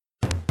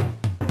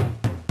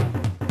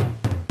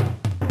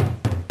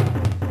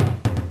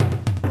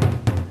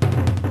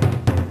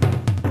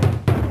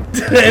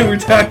Today we're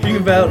talking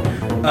about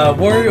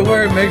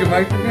WarioWare Mega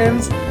Micro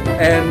Games.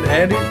 And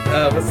Andy,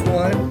 what's the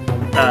line?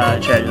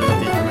 Chad doesn't have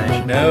the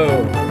information. No.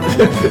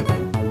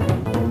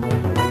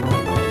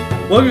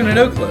 Welcome to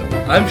No Clip.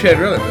 I'm Chad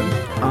Rutherford.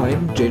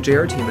 I'm JJ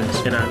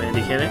Artemis. And I'm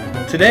Andy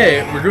Kinnick.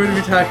 Today, we're going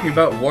to be talking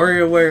about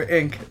WarioWare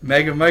Inc.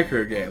 Mega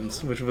Micro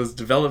Games, which was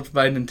developed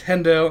by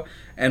Nintendo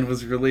and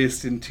was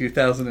released in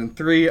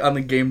 2003 on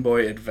the Game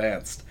Boy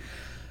Advanced.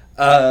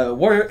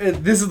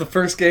 This is the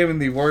first game in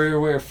the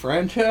WarioWare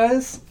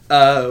franchise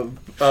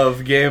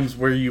of games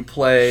where you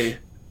play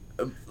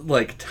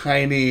like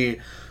tiny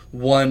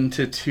 1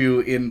 to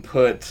 2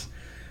 input,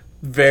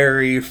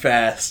 very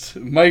fast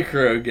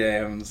micro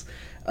games.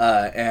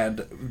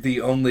 And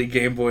the only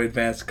Game Boy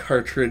Advance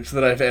cartridge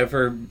that I've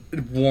ever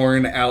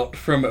worn out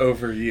from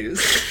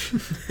overuse.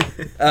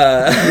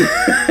 I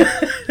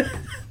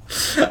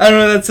don't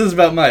know what that says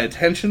about my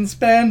attention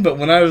span, but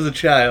when I was a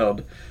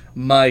child,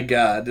 my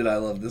God, did I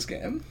love this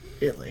game.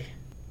 Really?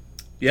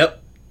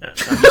 Yep.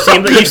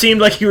 You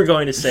seemed like you were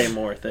going to say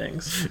more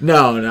things.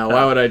 No,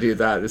 why would I do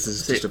that? This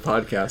is just a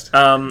podcast.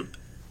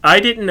 I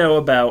didn't know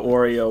about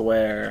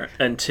WarioWare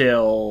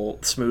until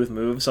Smooth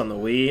Moves on the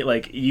Wii.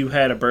 Like, you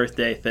had a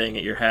birthday thing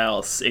at your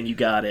house, and you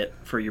got it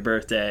for your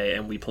birthday,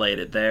 and we played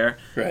it there.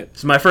 Right.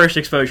 It's my first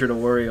exposure to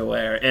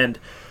WarioWare, and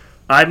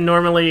I'm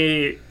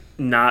normally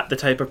not the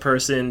type of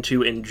person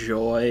to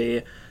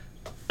enjoy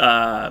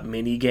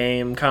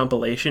mini-game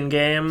compilation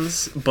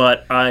games,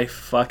 but I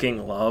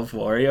fucking love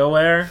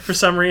WarioWare for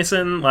some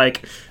reason.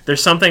 Like,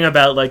 there's something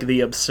about, like, the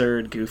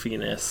absurd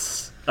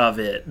goofiness of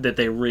it that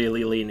they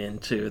really lean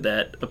into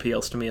that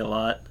appeals to me a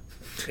lot.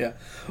 Yeah.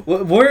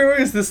 WarioWare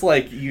is this,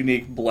 like,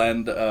 unique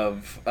blend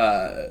of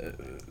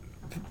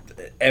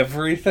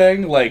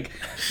everything, like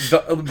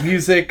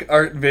music,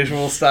 art,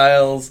 visual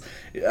styles,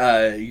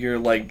 your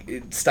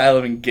like style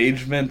of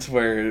engagement,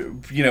 where,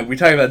 you know, we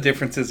talk about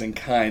differences in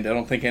kind. I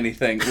don't think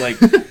anything like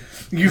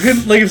you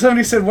can, like, if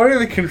somebody said what are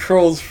the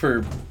controls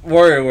for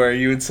WarioWare,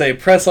 you would say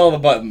press all the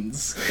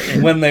buttons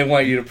when they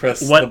want you to press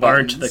the buttons. What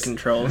aren't the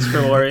controls for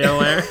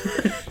WarioWare?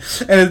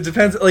 And it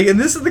depends, like, and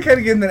this is the kind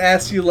of game that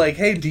asks you, like,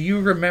 hey, do you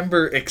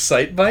remember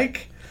Excitebike?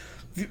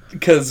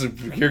 Because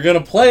you're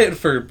gonna play it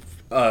for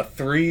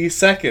 3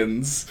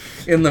 seconds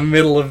in the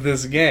middle of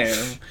this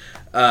game.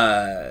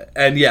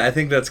 And yeah, I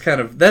think that's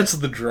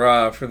the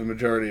draw for the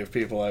majority of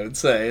people, I would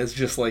say, is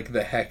just like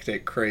the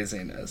hectic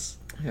craziness.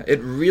 Yeah, it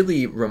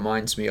really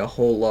reminds me a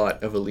whole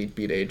lot of Elite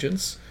Beat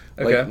Agents.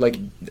 Okay. Like,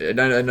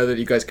 and I know that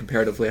you guys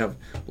comparatively have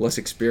less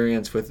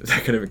experience with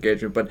that kind of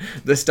engagement, but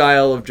the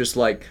style of just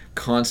like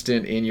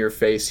constant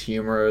in-your-face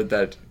humor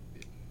that,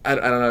 I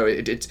don't know,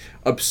 it's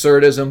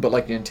absurdism, but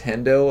like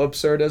Nintendo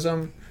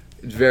absurdism.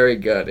 It's very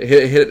good. It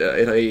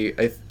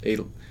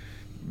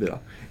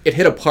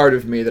hit a part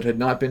of me that had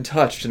not been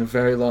touched in a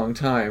very long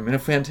time in a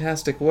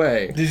fantastic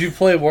way. Did you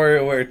play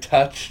WarioWare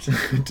Touched?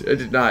 I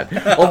did not.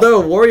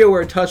 Although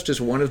WarioWare Touched is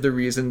one of the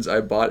reasons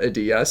I bought a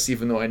DS,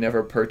 even though I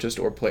never purchased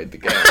or played the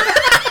game.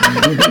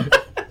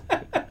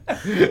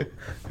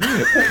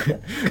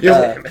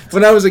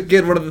 When I was a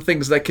kid, one of the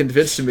things that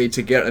convinced me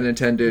to get a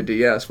Nintendo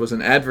DS was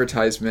an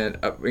advertisement,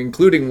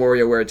 including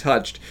WarioWare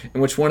Touched,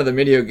 in which one of the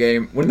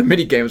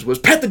mini games was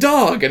pet the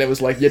dog, and it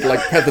was like you had to like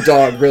pet the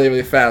dog really,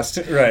 really fast.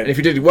 Right. And if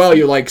you did well,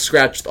 you like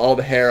scratched all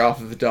the hair off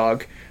of the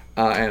dog.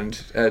 And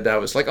that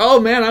was like, oh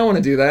man, I want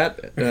to do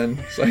that. And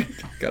it's like,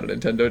 got a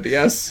Nintendo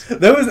DS.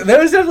 That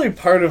was definitely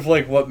part of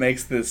like what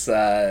makes this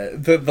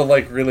the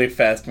like really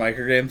fast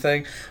microgame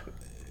thing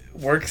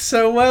works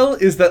so well,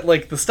 is that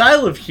like the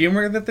style of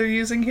humor that they're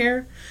using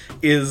here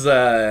is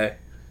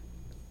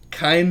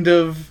kind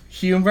of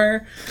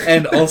humor,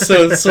 and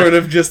also sort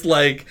of just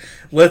like,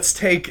 let's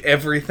take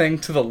everything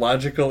to the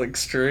logical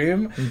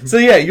extreme. Mm-hmm. So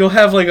yeah, you'll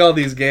have like all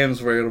these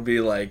games where it'll be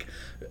like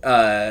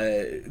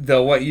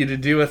they'll want you to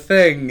do a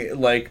thing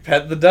like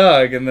pet the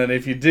dog, and then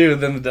if you do,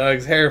 then the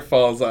dog's hair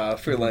falls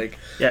off, or like,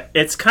 yeah,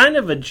 it's kind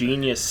of a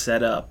genius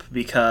setup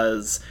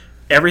because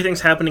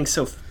everything's happening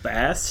so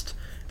fast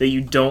that you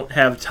don't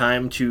have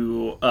time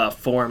to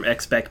form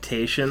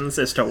expectations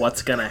as to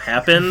what's going to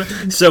happen.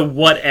 So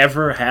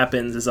whatever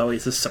happens is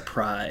always a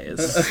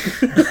surprise.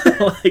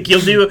 Like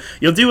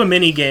you'll do a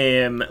mini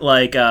game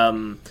like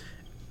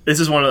this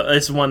is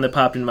one that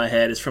popped in my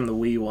head. It's from the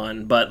Wii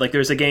one, but like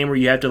there's a game where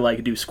you have to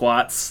like do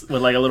squats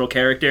with like a little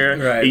character,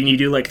 right? And you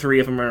do like 3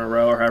 of them in a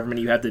row, or however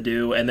many you have to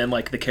do, and then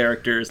like the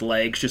character's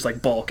legs just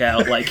like bulk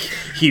out like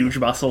huge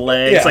muscle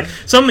legs. Yeah. Like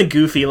something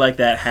goofy like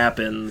that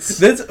happens.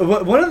 That's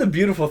one of the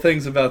beautiful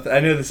things about. I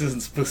know this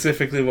isn't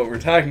specifically what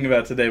we're talking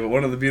about today, but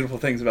one of the beautiful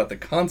things about the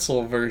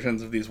console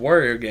versions of these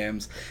Wario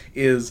games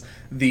is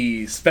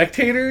the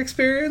spectator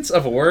experience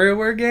of a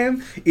WarioWare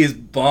game is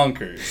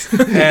bonkers,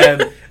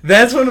 and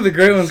that's one of the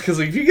great ones, because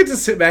like if you get to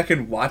sit back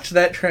and watch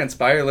that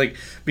transpire, like,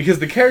 because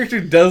the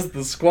character does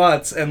the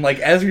squats, and like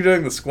as you're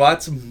doing the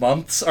squats,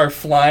 months are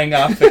flying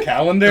off the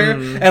calendar,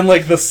 and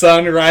like the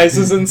sun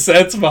rises and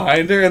sets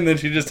behind her, and then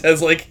she just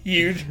has like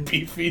huge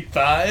beefy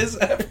thighs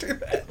after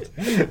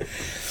that.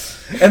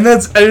 And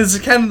it's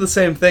kind of the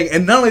same thing.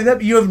 And not only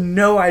that, you have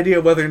no idea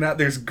whether or not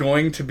there's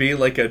going to be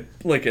like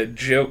a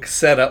joke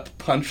set up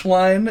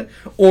punchline,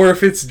 or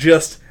if it's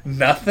just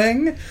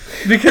nothing.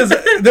 Because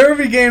there will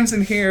be games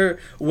in here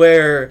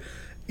where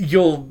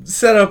you'll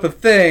set up a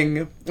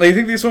thing. Like, I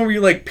think there's one where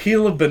you like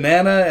peel a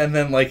banana, and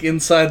then like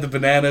inside the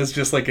banana is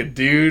just like a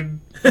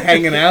dude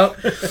hanging out,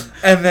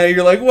 and then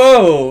you're like,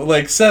 whoa,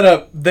 like set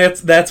up,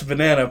 that's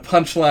banana,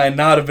 punchline,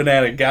 not a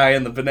banana, guy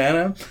in the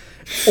banana.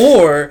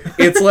 Or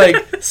it's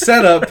like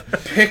set up,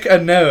 pick a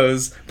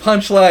nose,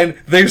 punchline,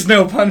 there's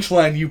no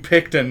punchline, you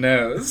picked a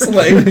nose.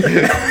 Like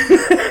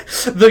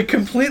the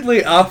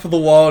completely off the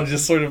wall,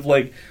 just sort of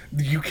like,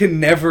 you can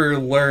never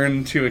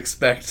learn to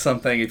expect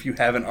something if you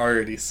haven't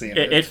already seen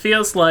it. It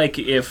feels like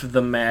if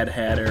the Mad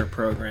Hatter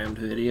programmed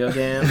video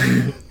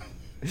game.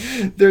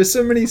 There's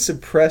so many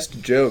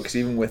suppressed jokes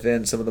even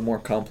within some of the more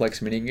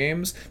complex mini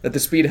games that the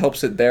speed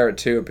helps it there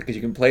too, because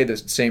you can play the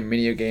same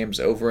mini games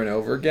over and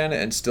over again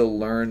and still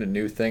learn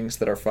new things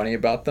that are funny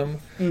about them.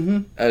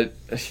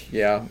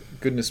 Yeah,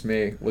 goodness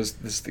me, was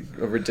this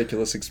a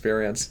ridiculous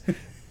experience.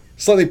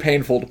 Slightly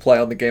painful to play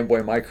on the Game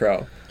Boy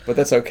Micro, but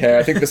that's okay.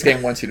 I think this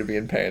game wants you to be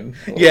in pain.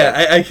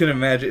 Yeah, I can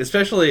imagine,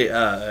 especially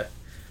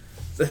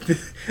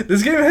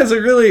this game has a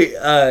really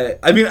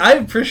I mean, I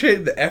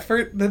appreciate the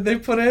effort that they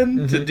put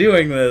in to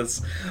doing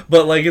this,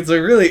 but like, it's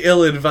a really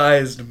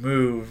ill-advised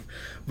move.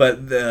 But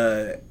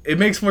it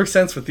makes more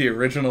sense with the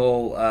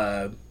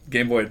original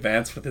Game Boy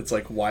Advance with its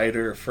like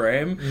wider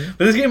frame.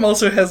 But this game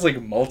also has like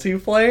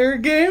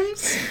multiplayer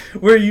games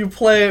where you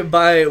play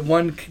by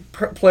one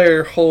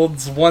player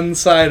holds one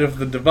side of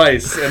the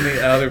device and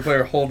the other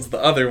player holds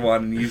the other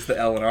one, and use the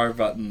L and R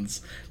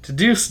buttons to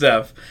do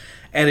stuff.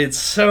 And it's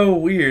so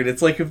weird.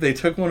 It's like if they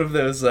took one of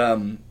those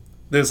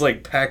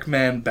like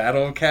Pac-Man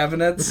battle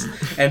cabinets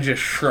and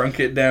just shrunk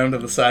it down to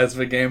the size of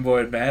a Game Boy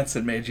Advance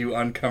and made you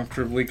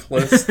uncomfortably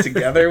close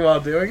together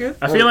while doing it.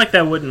 I feel like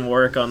that wouldn't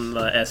work on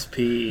the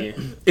SP.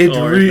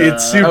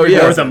 It's super or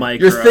hard. the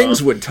Micro. Your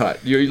things would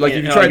touch. You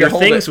try to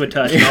hold things it. would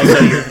touch, and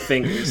also your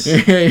fingers.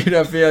 You'd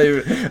have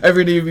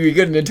every day you'd be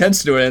good and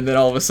intense to it, and then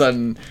all of a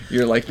sudden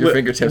your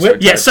fingertips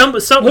would Yeah, touch.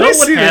 what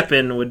would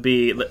happen would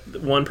be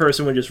one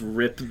person would just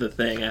rip the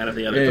thing out of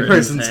the other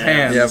person's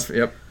hands.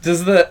 Yep.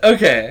 Does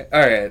okay, all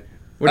right.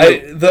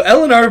 The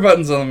L and R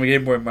buttons on the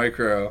Game Boy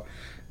Micro.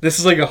 This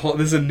is like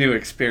this is a new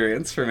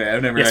experience for me.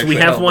 I've never. Yes, we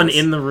have one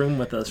in the room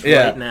with us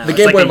right now. The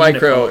Game Boy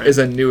Micro is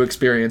a new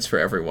experience for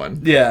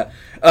everyone. Yeah,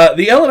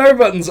 the L and R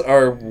buttons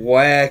are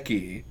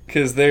wacky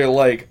because they're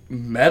like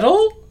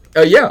metal.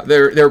 Yeah,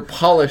 they're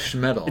polished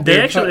metal. They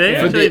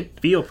actually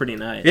feel pretty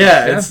nice.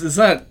 Yeah, it's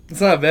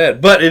not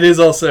bad, but it is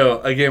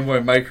also a Game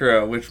Boy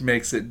Micro, which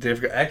makes it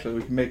difficult. Actually,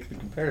 we can make the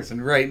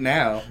comparison right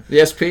now.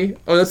 The SP.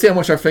 Oh, let's see how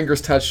much our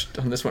fingers touched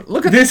on this one.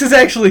 Look at this. Is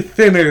actually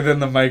thinner than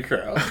the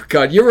Micro. Oh,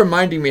 God, you're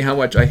reminding me how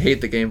much I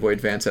hate the Game Boy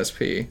Advance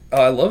SP.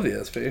 Oh, I love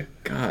the SP.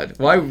 God,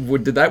 why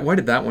did that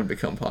one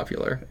become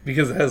popular?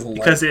 Because it has a light.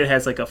 Because it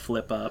has like a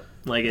flip up,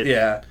 like it.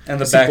 Yeah,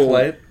 and the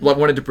backlight.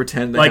 Wanted to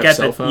pretend they like have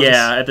cell phones.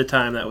 At the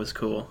time that was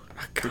cool.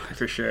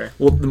 For sure.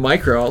 Well, the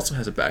Micro also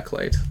has a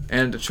backlight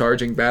and a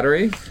charging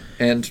battery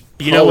and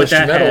you know what polished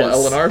that metal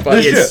has? L&R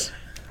buttons. It's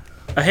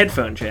a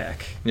headphone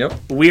jack. Yep.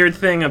 Weird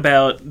thing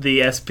about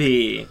the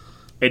SP,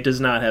 it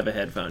does not have a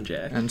headphone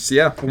jack. And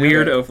so,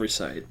 Weird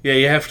oversight. Yeah,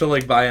 you have to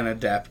like buy an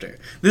adapter.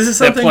 This is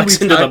something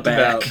plugs we into the talked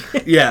back.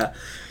 about. Yeah.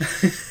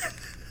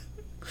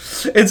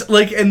 It's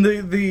like, and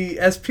the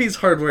SP's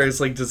hardware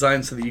is like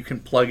designed so that you can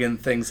plug in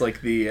things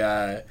like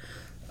the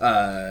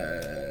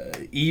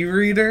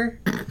e-reader.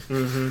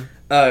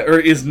 Or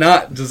is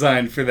not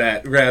designed for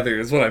that, rather,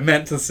 is what I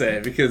meant to say,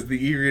 because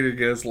the e-reader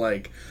goes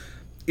like,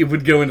 it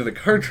would go into the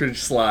cartridge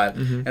slot,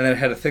 and then it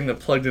had a thing that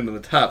plugged into the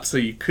top, so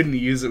you couldn't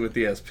use it with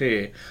the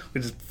SP,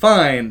 which is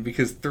fine,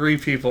 because 3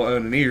 people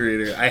own an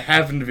e-reader. I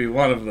happen to be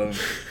one of them.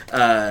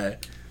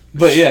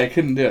 But yeah, I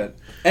couldn't do it.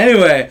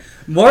 Anyway,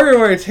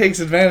 WarioWare takes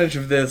advantage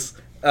of this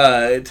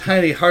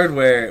tiny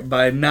hardware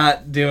by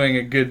not doing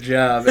a good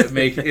job at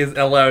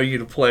allowing you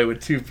to play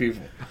with 2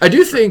 people. I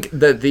do think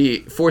that the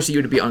forcing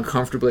you to be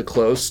uncomfortably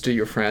close to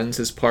your friends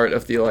is part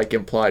of the like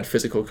implied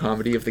physical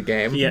comedy of the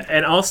game. Yeah,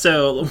 and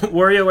also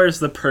WarioWare is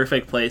the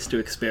perfect place to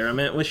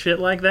experiment with shit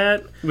like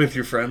that. With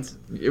your friends?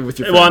 With your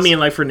friends. Well, I mean,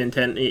 like for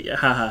Nintendo.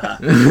 Ha ha ha.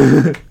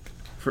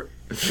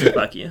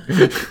 Fuck you.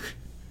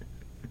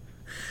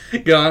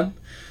 Go on.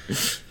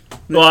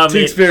 Well, I mean,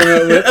 to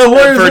experiment with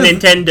for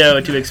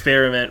Nintendo to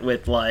experiment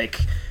with like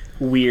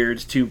weird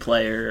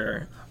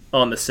 2-player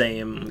on the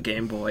same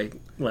Game Boy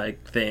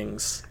like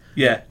things.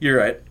 Yeah, you're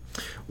right.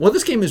 Well,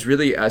 this game is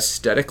really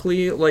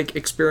aesthetically like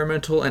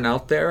experimental and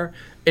out there,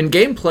 In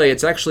gameplay,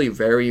 it's actually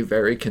very,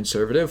 very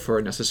conservative for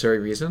a necessary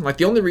reason. Like,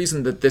 the only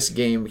reason that this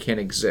game can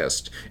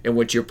exist, in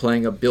which you're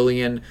playing a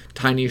billion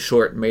tiny,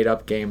 short,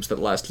 made-up games that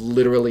last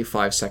literally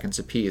 5 seconds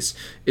apiece,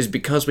 is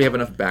because we have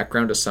enough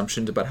background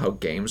assumptions about how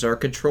games are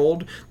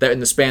controlled, that in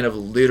the span of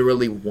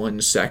literally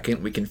 1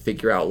 second, we can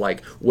figure out,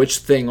 like, which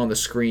thing on the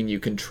screen you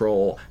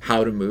control,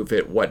 how to move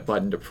it, what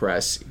button to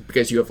press,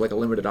 because you have, like, a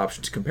limited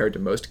options compared to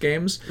most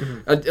games.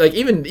 Like,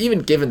 even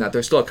given that,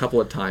 there's still a couple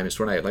of times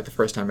when the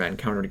first time I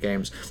encountered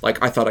games, like,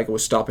 I thought I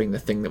was stopping the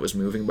thing that was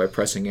moving by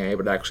pressing A,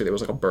 but actually there was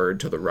like a bird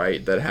to the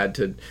right that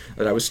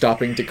I was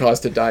stopping to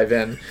cause to dive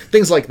in.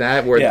 Things like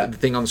that, where the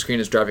thing on the screen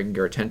is driving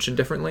your attention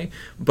differently.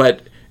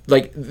 But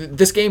like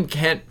this game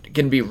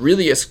can be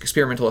really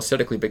experimental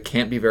aesthetically, but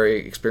can't be very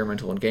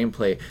experimental in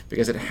gameplay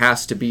because it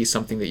has to be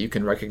something that you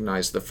can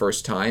recognize the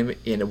first time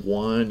in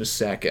 1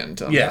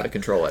 second on how to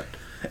control it.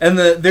 And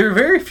there are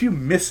very few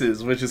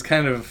misses, which is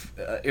kind of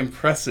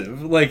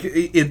impressive. Like,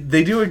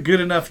 they do a good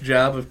enough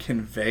job of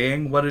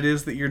conveying what it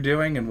is that you're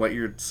doing and what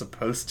you're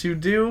supposed to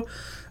do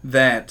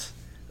that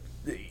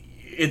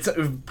it's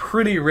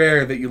pretty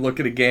rare that you look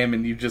at a game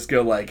and you just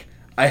go, like,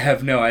 I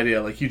have no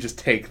idea. Like, you just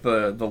take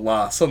the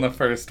loss on the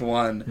first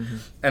one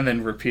and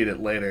then repeat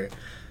it later.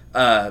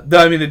 Though,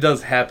 I mean, it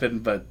does happen,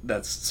 but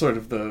that's sort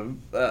of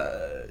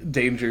the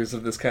dangers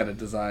of this kind of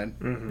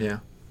design. Yeah.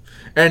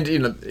 And,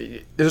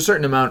 there's a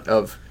certain amount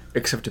of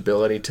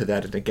acceptability to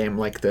that in a game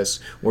like this,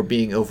 where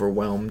being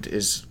overwhelmed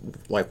is,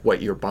 like,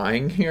 what you're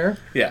buying here.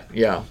 Yeah.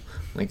 Yeah.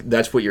 Like,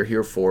 that's what you're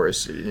here for,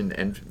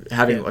 and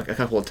having, like, a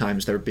couple of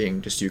times there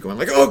being just you going,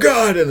 like, oh,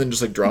 God! And then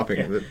just, like,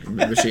 dropping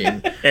the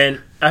machine.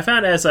 And I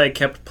found as I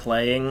kept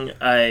playing,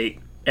 I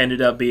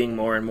ended up being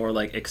more and more,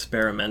 like,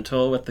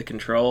 experimental with the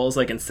controls.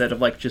 Like, instead of,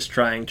 like, just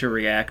trying to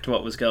react to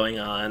what was going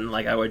on,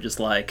 like, I would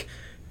just, like,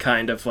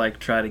 kind of, like,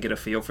 try to get a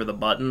feel for the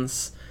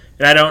buttons.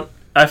 And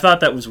I thought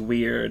that was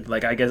weird.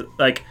 Like, I guess,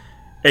 like,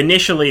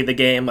 initially the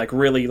game, like,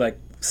 really, like,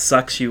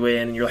 sucks you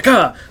in, and you're like,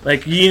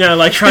 like,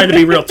 like, trying to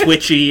be real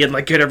twitchy and,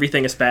 like, get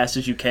everything as fast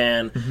as you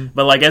can.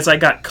 But, like, as I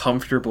got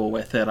comfortable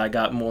with it, I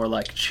got more,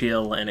 like,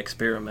 chill and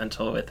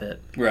experimental with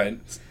it. Right.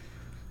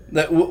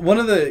 One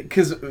of the...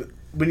 Because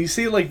when you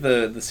see, like,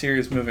 the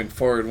series moving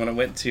forward, when I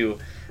went to...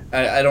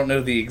 I don't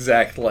know the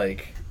exact,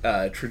 like,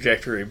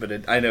 trajectory,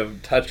 but I know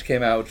Touch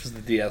came out, which was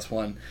the DS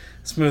one.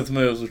 Smooth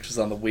Moves, which is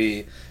on the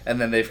Wii,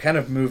 and then they've kind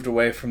of moved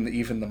away from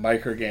even the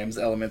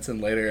microgames elements in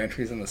later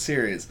entries in the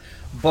series.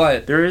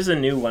 But there is a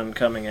new one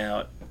coming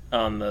out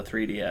on the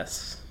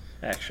 3DS,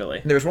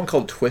 actually. There was one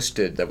called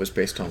Twisted that was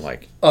based on,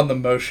 like... On the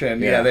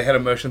motion, yeah, they had a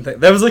motion thing.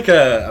 That was like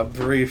a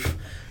brief,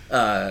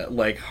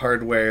 like,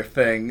 hardware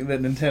thing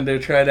that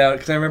Nintendo tried out,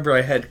 because I remember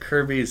I had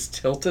Kirby's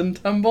Tilt and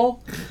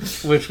Tumble,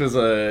 which was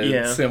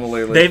a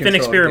similarly They've been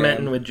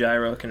experimenting game with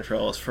gyro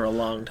controls for a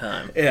long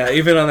time. Yeah,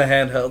 even on the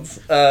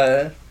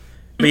handhelds.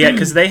 But yeah,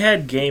 because they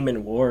had Game &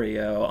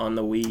 Wario on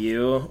the Wii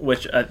U,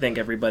 which I think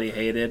everybody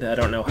hated. I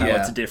don't know how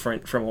it's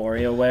different from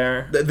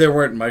WarioWare. There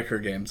weren't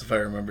microgames, if I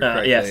remember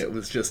correctly. Yes. It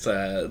was just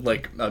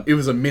it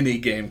was a mini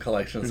game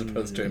collection as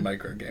opposed to a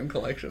microgame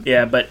collection.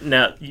 Yeah, but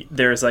now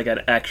there's like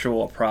an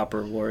actual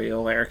proper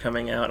WarioWare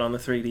coming out on the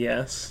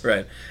 3DS.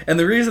 Right, and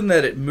the reason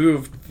that it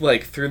moved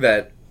like through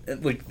that.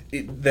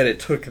 That it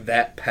took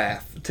that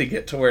path to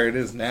get to where it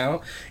is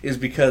now is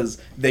because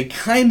they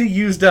kind of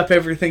used up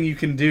everything you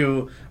can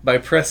do by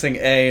pressing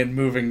A and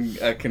moving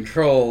a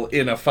control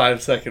in a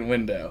 5-second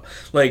window.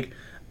 Like,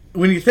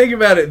 when you think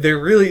about it, there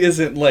really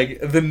isn't,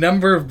 like, the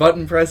number of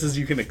button presses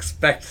you can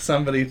expect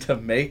somebody to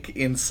make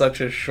in such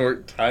a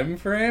short time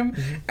frame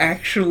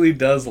actually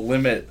does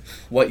limit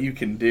what you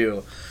can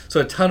do. So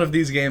a ton of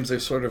these games are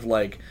sort of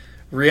like,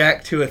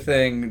 react to a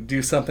thing,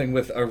 do something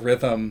with a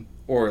rhythm,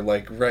 or,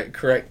 like,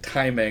 correct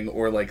timing,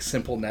 or, like,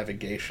 simple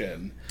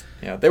navigation.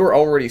 Yeah, they were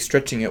already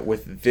stretching it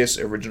with this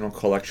original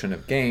collection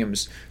of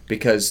games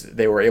because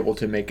they were able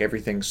to make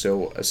everything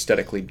so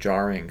aesthetically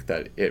jarring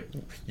that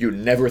you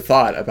never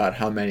thought about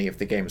how many of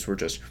the games were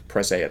just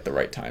press A at the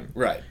right time.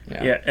 Right.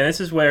 Yeah, and this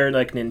is where,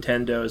 like,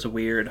 Nintendo's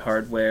weird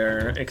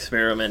hardware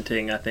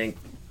experimenting, I think,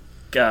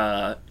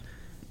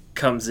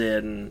 comes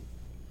in,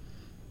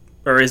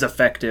 or is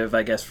effective,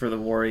 I guess, for the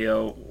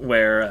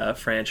WarioWare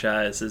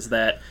franchise, is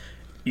that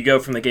you go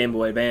from the Game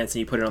Boy Advance and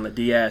you put it on the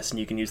DS and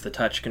you can use the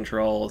touch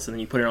controls, and then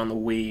you put it on the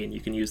Wii and you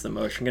can use the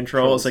motion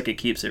controls. Like, it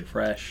keeps it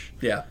fresh.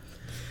 Yeah.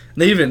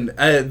 They even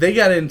they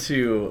got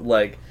into,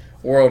 like,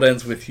 World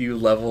Ends With You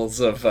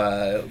levels of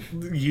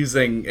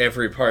using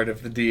every part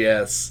of the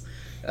DS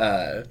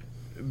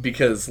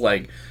because,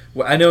 like,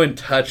 I know in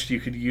Touch you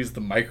could use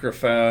the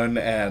microphone,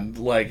 and,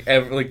 like,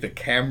 the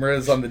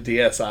cameras on the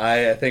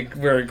DSi I think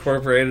were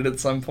incorporated at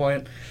some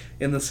point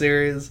in the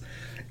series.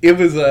 It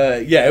was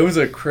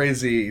a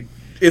crazy.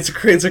 It's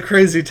a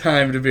crazy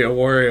time to be a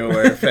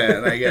WarioWare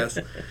fan, I guess.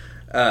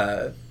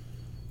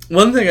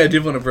 One thing I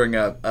did want to bring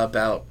up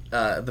about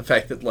the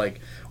fact that,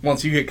 like,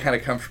 once you get kind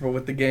of comfortable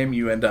with the game,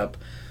 you end up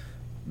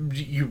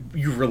you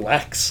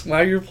relax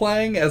while you're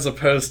playing, as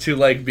opposed to,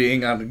 like,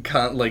 being on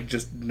like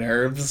just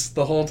nerves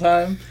the whole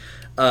time.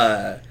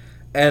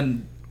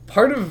 And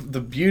part of the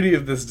beauty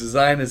of this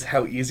design is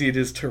how easy it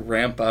is to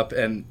ramp up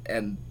and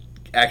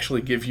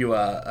actually give you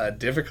a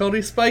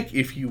difficulty spike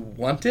if you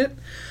want it.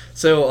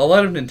 So a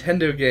lot of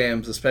Nintendo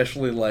games,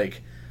 especially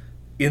like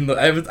in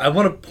the I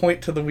want to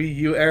point to the Wii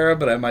U era,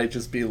 but I might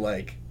just be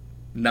like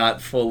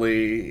not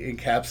fully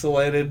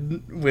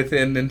encapsulated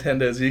within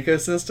Nintendo's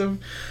ecosystem,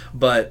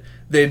 but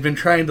they'd been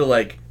trying to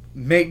like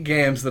make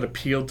games that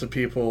appealed to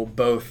people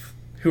both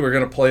who are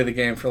going to play the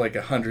game for like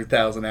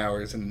 100,000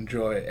 hours and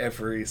enjoy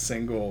every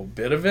single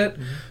bit of it,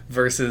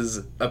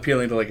 versus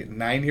appealing to like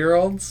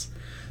 9-year-olds.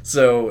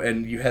 So,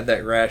 and you had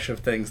that rash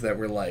of things that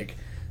were like,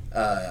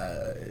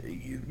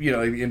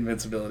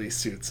 invincibility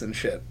suits and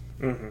shit.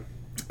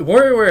 Mm-hmm.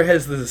 WarioWare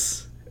has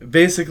this,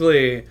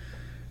 basically,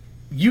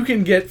 you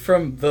can get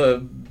from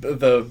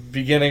the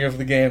beginning of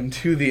the game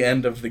to the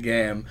end of the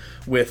game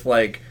with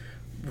like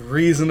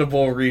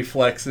reasonable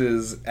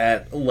reflexes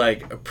at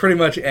like pretty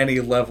much any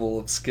level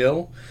of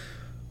skill,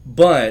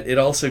 but it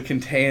also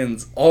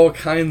contains all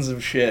kinds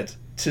of shit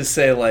to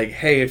say like,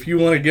 hey, if you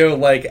want to go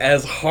like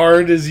as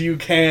hard as you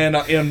can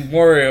in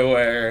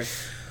WarioWare,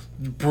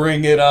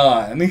 bring it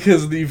on,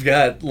 because you've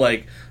got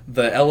like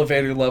the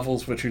elevator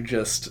levels, which are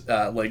just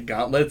like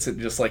gauntlets and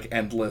just like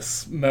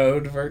endless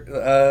mode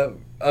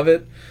of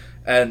it,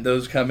 and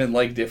those come in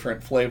like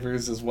different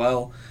flavors as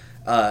well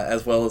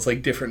as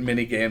like different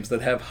mini games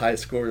that have high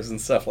scores and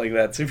stuff like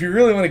that. So if you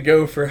really want to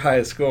go for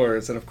high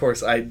scores, and of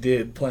course I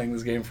did, playing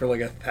this game for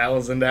like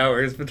 1,000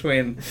 hours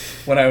between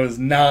when I was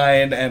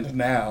 9 and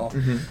now,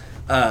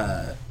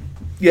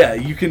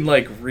 you can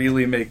like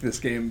really make this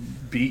game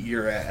beat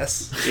your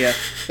ass. Yeah,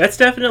 that's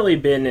definitely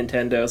been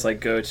Nintendo's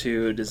like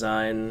go-to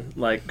design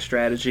like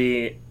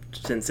strategy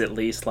since at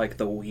least like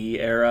the Wii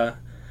era,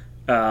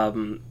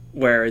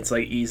 where it's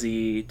like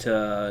easy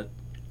to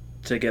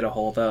get a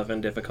hold of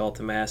and difficult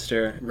to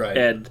master. Right.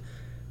 And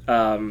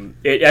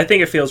I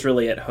think it feels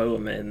really at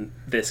home in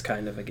this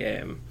kind of a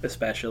game,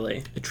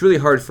 especially. It's really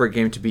hard for a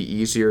game to be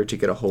easier to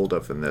get a hold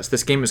of than this.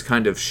 This game is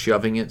kind of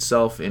shoving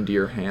itself into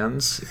your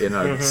hands in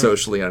a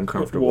socially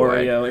uncomfortable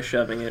way. Wario is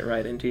shoving it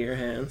right into your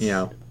hands.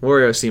 Yeah,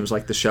 Wario seems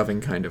like the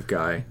shoving kind of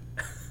guy.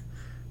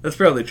 That's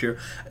probably true.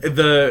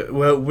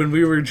 When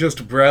we were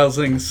just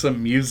browsing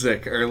some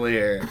music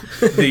earlier,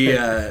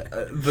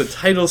 the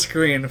title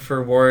screen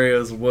for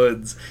Wario's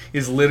Woods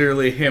is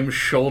literally him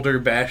shoulder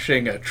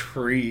bashing a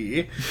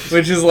tree,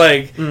 which is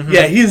like,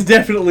 yeah, he's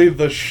definitely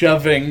the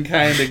shoving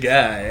kind of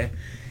guy.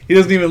 He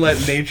doesn't even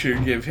let nature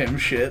give him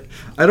shit.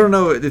 I don't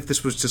know if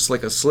this was just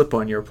like a slip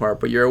on your part,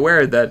 but you're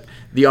aware that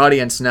the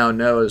audience now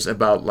knows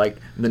about like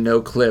the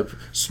no-clip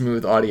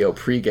smooth audio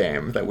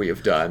pregame that we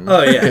have done.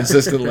 Oh, yeah.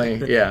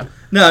 Consistently, yeah.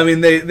 No, I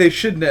mean, they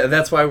should know.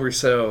 That's why we're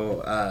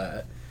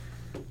so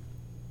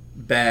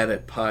bad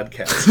at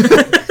podcasting.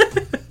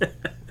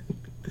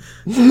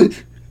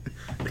 The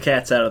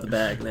cat's out of the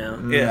bag now.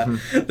 Yeah,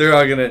 they're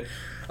all gonna,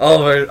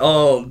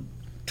 all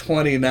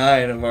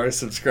 29 of our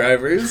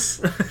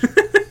subscribers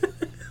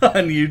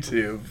on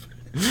YouTube.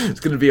 It's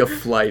gonna be a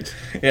flight.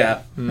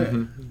 Yeah.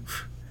 I'm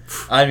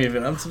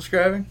even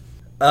unsubscribing.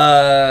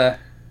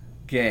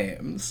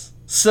 Games.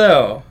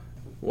 So,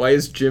 Why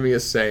is Jimmy a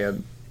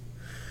Saiyan?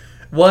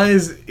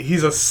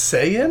 he's a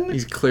Saiyan?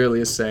 He's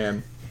clearly a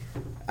Saiyan.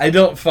 I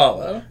don't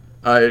follow.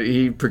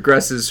 He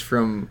progresses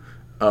from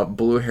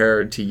blue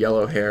hair to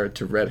yellow hair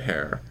to red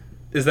hair.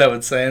 Is that what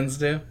Saiyans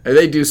do?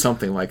 They do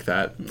something like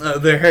that.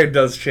 Their hair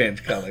does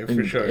change color,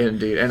 for sure.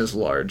 Indeed, and is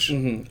large.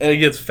 And it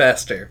gets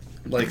faster,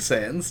 like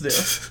Saiyans do.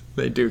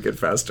 They do get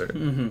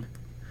faster.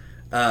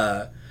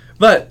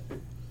 But,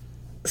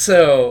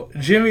 so,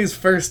 Jimmy's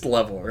first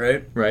level,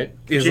 right? Right?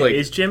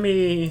 Is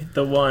Jimmy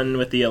the one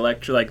with the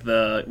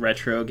the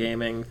retro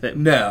gaming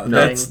thing? No,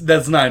 that's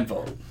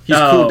 9-Volt. He's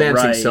cool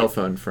dancing right. cell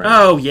phone friend.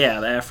 Oh, yeah,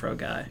 the Afro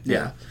guy.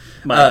 Yeah.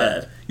 My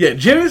bad. Yeah,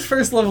 Jimmy's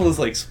first level is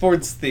like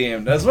sports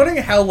themed. I was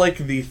wondering how like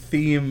the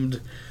themed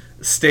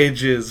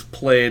stages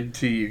played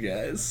to you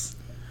guys.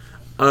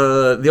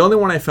 The only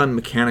one I found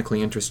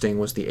mechanically interesting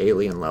was the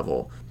alien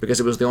level, because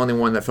it was the only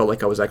one that felt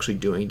like I was actually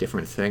doing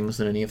different things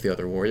than any of the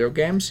other Wario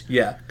games.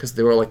 Yeah. Because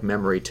they were like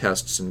memory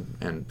tests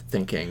and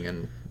thinking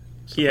and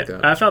stuff like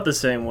that. I felt the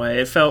same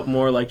way. It felt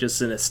more like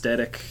just an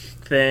aesthetic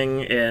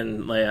thing,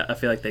 and like I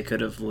feel like they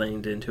could have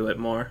leaned into it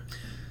more.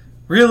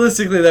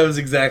 Realistically, that was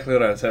exactly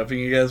what I was hoping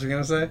you guys were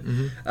going to say.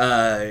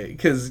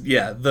 Because,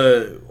 yeah,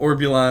 the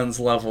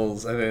Orbulon's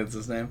levels, I think that's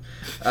his name,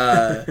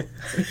 are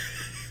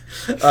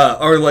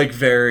like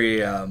very,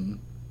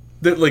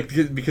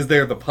 because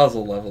they're the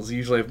puzzle levels. You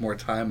usually have more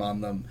time on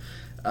them,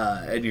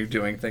 and you're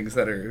doing things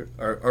that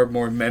are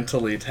more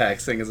mentally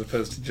taxing as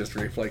opposed to just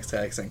reflex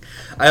taxing.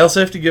 I also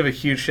have to give a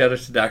huge shout out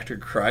to Dr.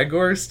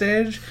 Krygor's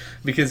stage,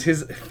 because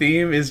his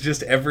theme is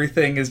just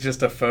everything is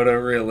just a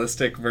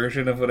photorealistic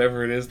version of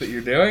whatever it is that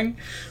you're doing.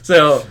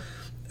 So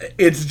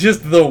it's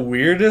just the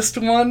weirdest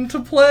one to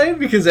play,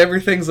 because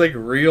everything's like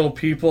real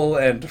people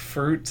and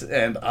fruit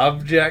and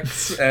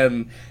objects,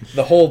 and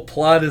the whole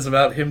plot is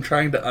about him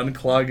trying to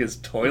unclog his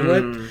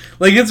toilet.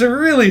 Like, it's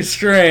really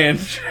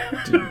strange.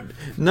 Dude,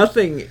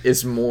 nothing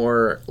is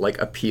more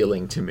like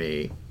appealing to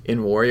me in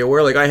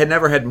WarioWare. Like, I had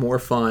never had more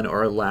fun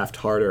or laughed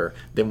harder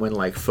than when,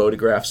 like,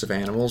 photographs of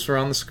animals were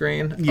on the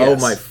screen. Yes. Oh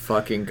my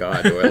fucking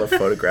god, do I love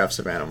photographs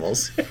of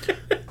animals.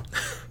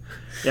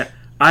 Yeah,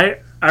 I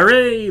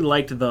really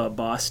liked the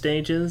boss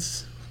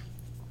stages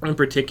in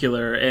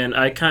particular, and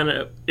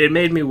it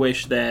made me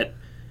wish that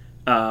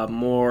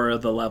more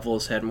of the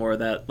levels had more of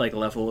that like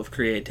level of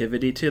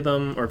creativity to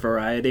them or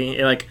variety.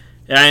 And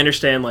I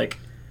understand like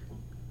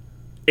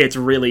it's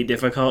really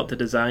difficult to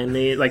design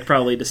these, like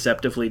probably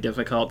deceptively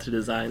difficult to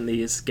design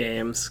these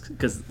games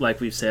because, like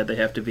we've said, they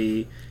have to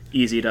be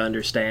easy to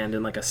understand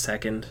in like a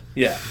second.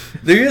 Yeah,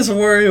 there is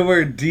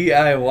WarioWare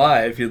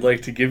DIY if you'd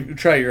like to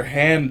try your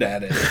hand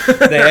at it.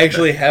 They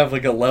actually have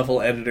like a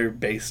level editor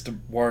based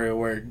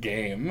WarioWare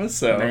game.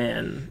 So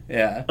Man,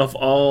 yeah, of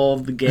all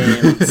the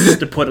games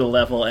to put a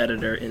level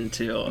editor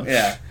into,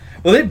 yeah.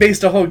 Well, they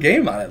based a whole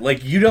game on it.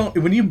 Like,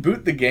 when you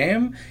boot the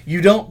game,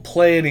 you don't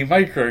play any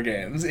micro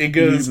games. It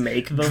goes... You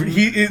make them?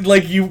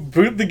 You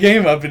boot the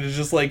game up and it's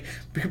just like,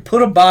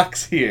 put a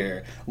box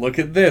here. Look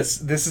at this.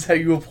 This is how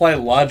you apply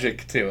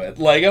logic to it.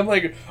 Like, I'm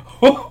like,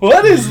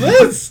 what is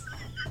this?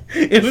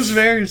 It was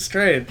very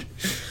strange.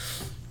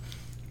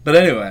 But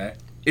anyway,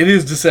 it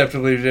is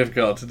deceptively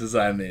difficult to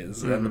design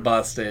these, and the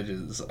boss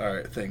stages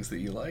are things that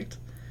you liked.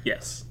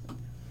 Yes.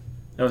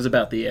 That was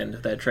about the end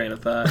of that train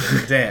of thought.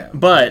 Damn.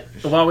 But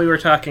while we were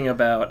talking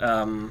about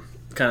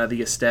kind of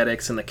the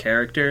aesthetics and the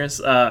characters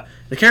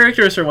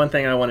are one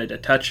thing I wanted to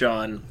touch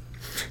on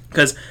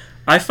because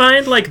I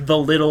find like the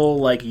little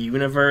like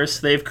universe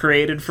they've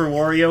created for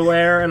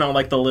WarioWare and all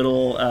like the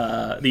little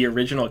the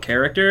original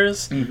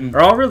characters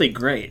are all really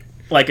great,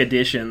 like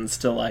additions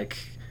to like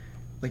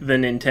the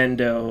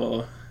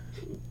Nintendo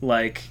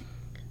like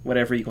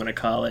whatever you want to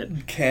call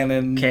it.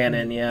 Canon,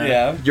 yeah.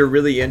 Yeah. You're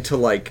really into,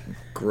 like,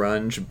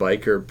 grunge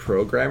biker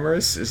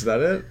programmers? Is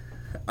that it?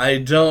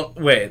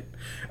 Wait.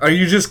 Are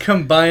you just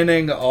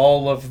combining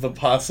all of the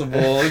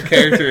possible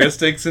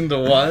characteristics into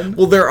one?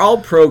 Well, they're all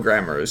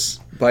programmers,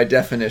 by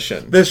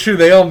definition. That's true,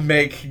 they all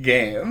make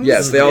games.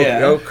 Yes, they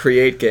all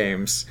create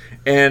games.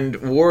 And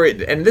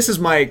this is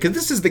because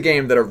this is the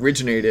game that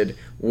originated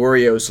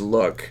Wario's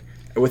look.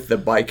 With the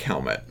bike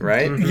helmet,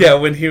 right? Yeah,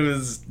 when he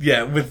was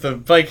with the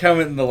bike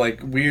helmet and the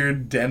like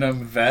weird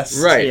denim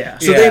vest. Right. Yeah.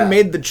 So they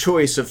made the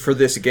choice for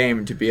this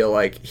game to be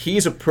like,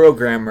 he's a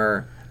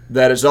programmer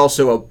that is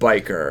also a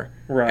biker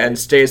and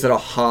stays at a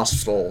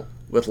hostel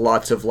with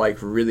lots of like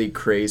really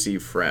crazy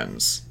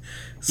friends.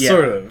 Yeah.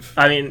 Sort of.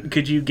 I mean,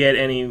 could you get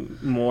any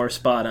more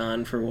spot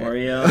on for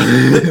Wario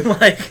than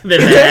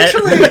that?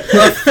 Actually,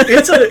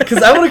 it's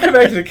because I want to come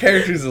back to the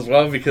characters as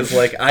well because,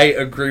 like, I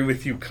agree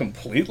with you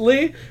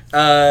completely.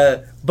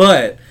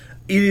 But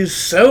it is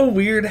so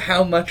weird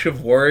how much of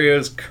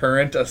Wario's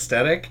current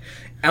aesthetic,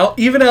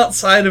 even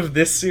outside of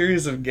this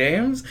series of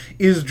games,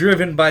 is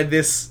driven by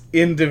this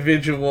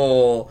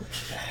individual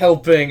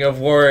helping of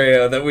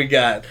Wario that we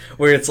got,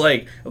 where it's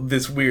like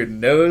this weird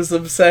nose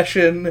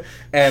obsession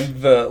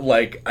and the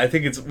like. I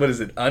think it's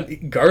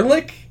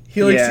garlic.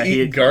 He likes to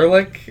eat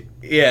garlic.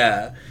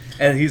 Yeah,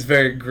 and he's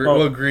very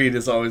greed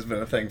has always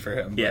been a thing for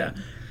him. Yeah.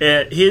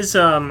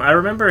 I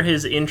remember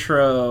his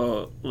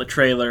intro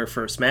trailer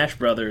for Smash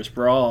Brothers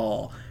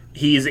Brawl.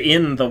 He's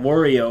in the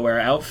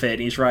WarioWare outfit.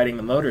 He's riding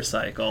the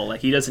motorcycle. Like,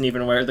 he doesn't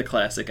even wear the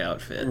classic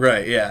outfit.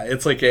 Right. Yeah.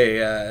 It's like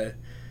a.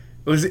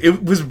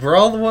 Was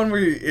Brawl the one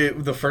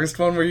the first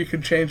one where you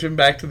could change him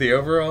back to the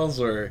overalls,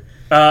 or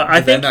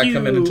I think that not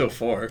come in until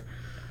 4?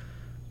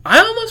 I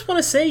almost want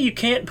to say you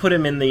can't put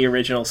him in the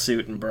original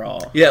suit in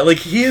Brawl. Yeah, like,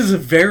 he is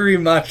very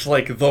much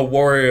like the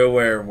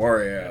WarioWare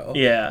Wario.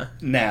 Yeah.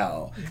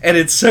 Now. And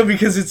it's so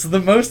because it's the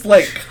most,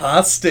 like,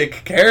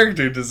 caustic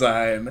character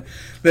design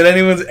that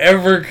anyone's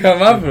ever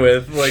come up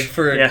with, like,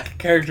 for a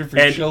character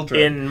for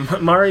children.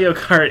 In Mario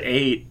Kart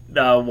 8,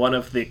 one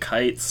of the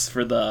kites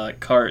for the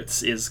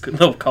carts is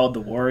called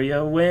the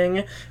Wario Wing,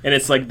 and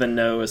it's like the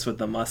nose with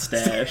the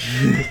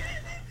mustache.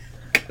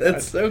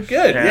 That's so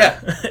good, yeah.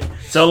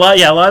 So a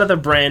lot of the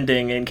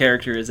branding and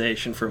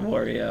characterization for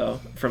Wario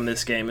from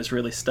this game is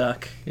really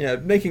stuck. Yeah,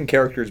 making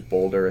characters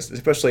bolder,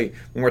 especially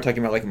when we're talking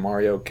about like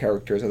Mario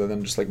characters other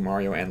than just like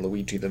Mario and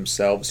Luigi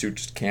themselves who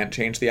just can't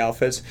change the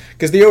outfits.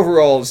 Because the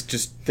overalls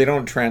they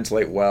don't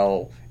translate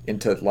well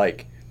into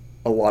like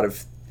a lot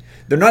of...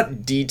 They're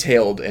not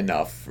detailed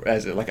enough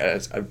as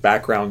a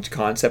background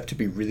concept to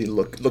be really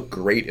look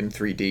great in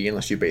 3D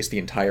unless you base the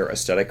entire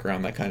aesthetic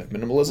around that kind of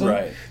minimalism.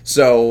 Right.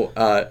 So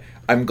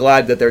I'm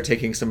glad that they're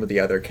taking some of the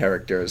other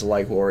characters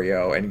like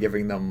Wario and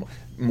giving them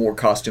more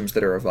costumes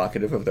that are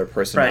evocative of their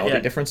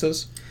personality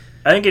differences.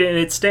 I think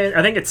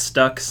it's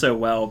stuck so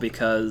well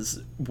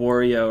because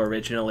Wario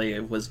originally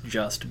was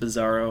just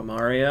Bizarro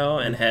Mario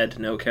and had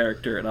no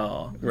character at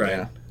all. Right.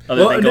 Yeah.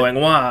 Other than going,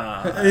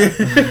 wah.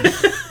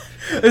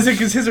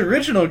 Because his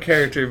original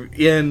character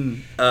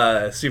in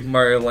Super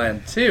Mario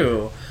Land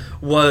 2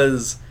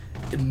 was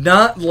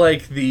not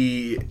like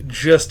the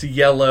just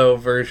yellow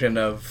version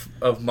of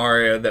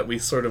Mario that we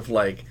sort of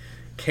like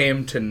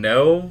came to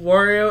know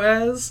Wario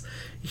as.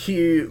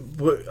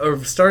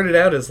 started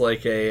out as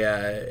like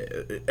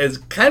as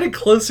kind of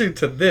closer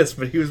to this,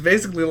 but he was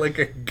basically like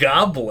a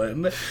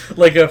goblin,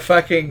 like a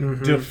fucking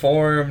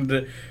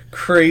deformed,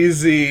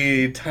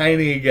 crazy,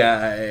 tiny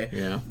guy.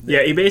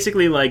 Yeah, he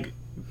basically like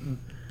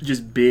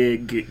just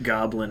big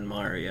goblin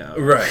Mario,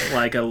 right?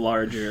 Like a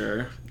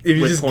larger. If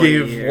you just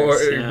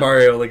gave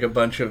Mario like a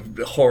bunch of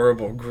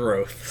horrible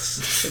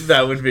growths,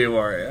 that would be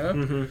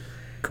Wario.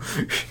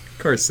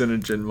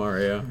 Carcinogen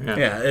Mario.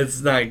 Yeah,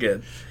 it's not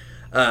good.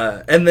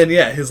 And then,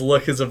 his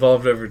look has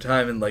evolved over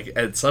time, and like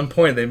at some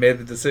point they made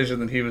the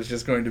decision that he was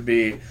just going to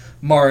be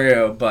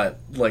Mario, but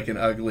like an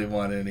ugly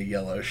one in a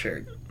yellow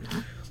shirt.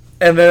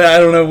 And then I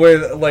don't know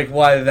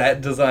why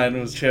that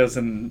design was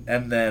chosen,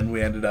 and then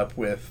we ended up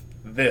with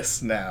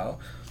this now.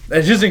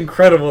 It's just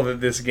incredible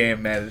that this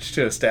game managed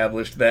to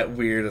establish that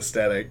weird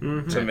aesthetic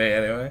to me,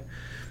 anyway.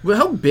 Well,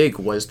 how big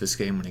was this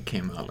game when it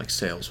came out, like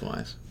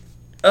sales-wise?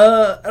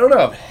 I don't know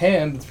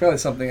offhand. It's probably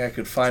something I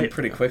could find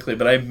pretty quickly,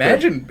 but I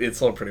imagine it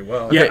sold pretty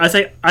well. Yeah,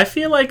 I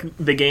feel like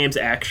the game's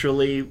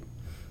actually,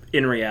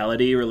 in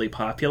reality, really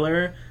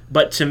popular.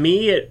 But to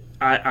me,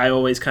 I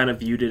always kind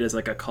of viewed it as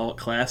like a cult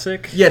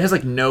classic. Yeah, it has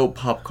like no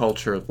pop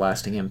culture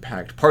lasting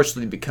impact,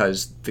 partially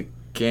because the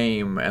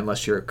game,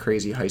 unless you're a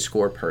crazy high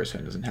score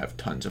person, doesn't have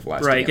tons of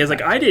lasting right, because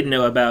impact. like I didn't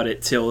know about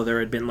it till there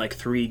had been like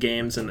 3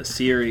 games in the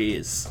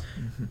series.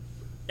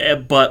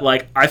 But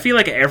like I feel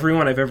like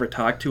everyone I've ever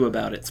talked to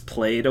about it's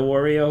played a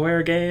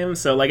WarioWare game,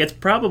 so like it's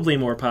probably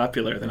more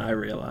popular than I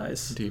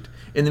realized. Indeed.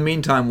 In the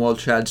meantime, while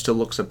Chad still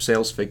looks up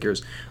sales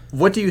figures,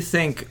 what do you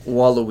think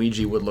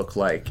Waluigi would look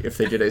like if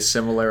they did a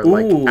similar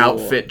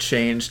outfit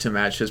change to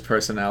match his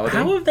personality?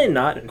 How have they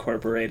not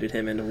incorporated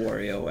him into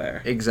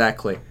WarioWare?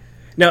 Exactly.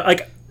 No,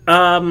 like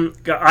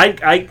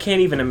I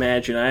can't even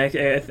imagine.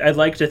 I'd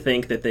like to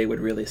think that they would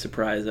really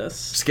surprise us.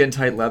 Skin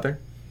tight leather?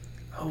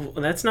 Oh,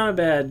 that's not a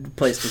bad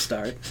place to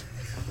start.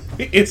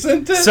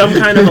 Isn't it? Some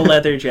kind of a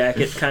leather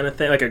jacket kind of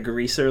thing, like a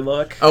greaser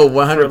look. Oh,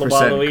 100% for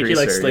Waluigi,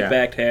 greaser, like slick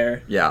backed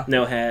hair. Yeah.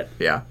 No hat.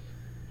 Yeah.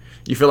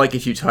 You feel like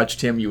if you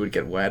touched him, you would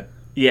get wet?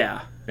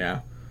 Yeah.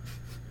 Yeah.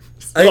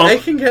 I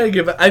can kind of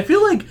give it. I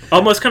feel like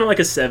almost kind of like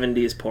a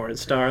 70s porn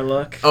star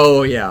look.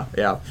 Oh, yeah,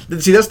 yeah.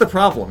 See, that's the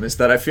problem, is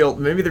that I feel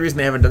maybe the reason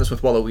they haven't done this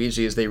with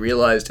Waluigi is they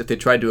realized if they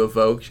tried to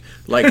evoke,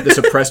 like, the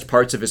suppressed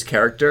parts of his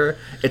character,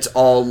 it's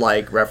all,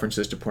 like,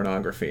 references to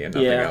pornography and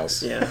nothing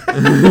else.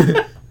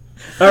 Yeah.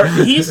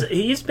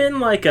 He's been,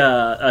 like,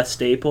 a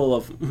staple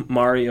of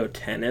Mario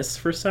Tennis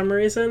for some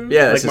reason.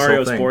 Yeah, like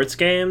Mario sports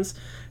games.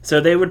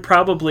 So they would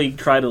probably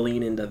try to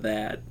lean into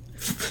that.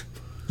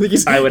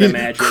 I would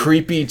imagine.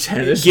 Creepy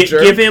tennis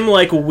jerk. Give him,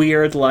 like,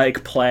 weird,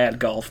 like, plaid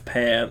golf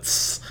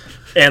pants.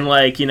 And,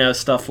 like,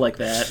 stuff like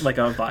that. Like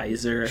a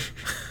visor.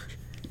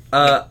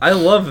 I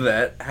love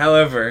that.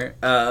 However,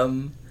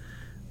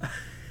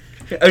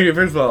 okay,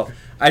 first of all,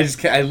 I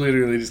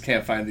literally just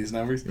can't find these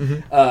numbers.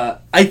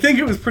 I think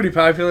it was pretty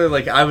popular.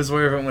 Like, I was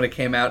aware of it when it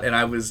came out, and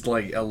I was,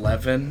 like,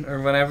 11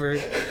 or whatever.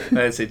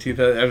 I'd say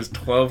 2000. I was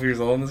 12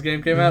 years old when this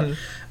game came out.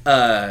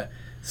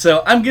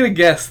 So I'm gonna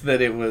guess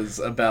that it was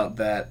about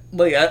that.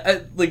 Like,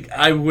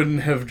 I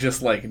wouldn't have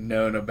just like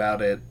known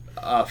about it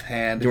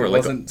offhand if it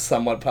wasn't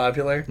somewhat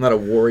popular. Not a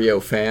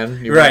Wario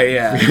fan, right?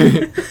 Yeah.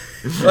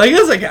 Well, I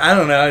guess I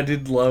don't know. I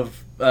did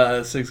love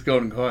 6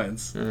 Golden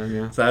Coins,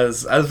 yeah. So I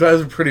was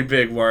a pretty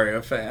big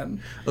Wario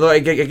fan. Although I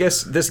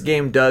guess this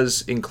game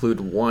does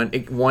include one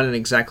and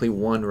exactly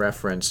one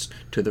reference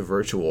to the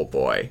Virtual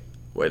Boy,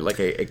 like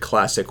a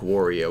classic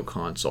Wario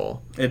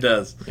console. It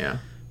does. Yeah.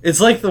 It's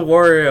like the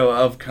Wario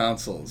of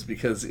consoles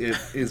because it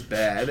is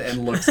bad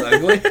and looks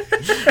ugly.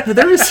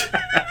 There is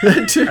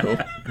that too,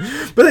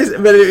 but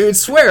I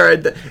swear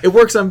it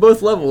works on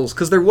both levels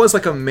because there was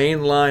like a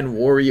mainline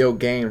Wario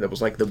game that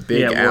was like the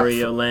big app.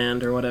 Wario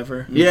Land or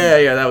whatever.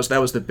 Yeah, that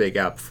was the big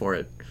app for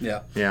it.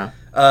 Yeah.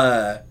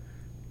 I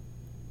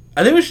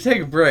think we should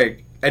take a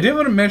break. I did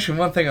want to mention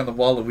one thing on the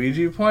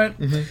Waluigi point,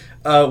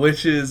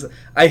 which is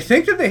I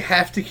think that they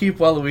have to keep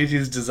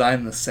Waluigi's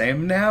design the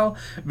same now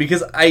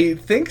because I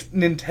think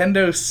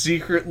Nintendo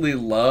secretly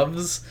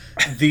loves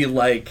the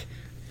like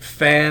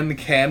fan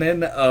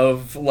canon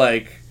of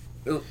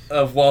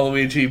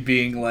Waluigi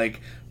being like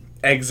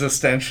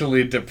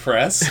existentially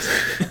depressed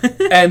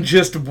and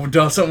just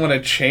doesn't want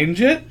to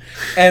change it.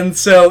 And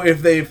so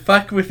if they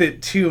fuck with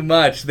it too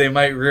much, they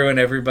might ruin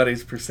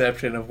everybody's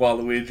perception of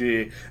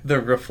Waluigi, the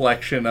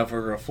reflection of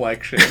a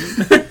reflection.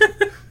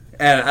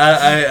 And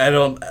I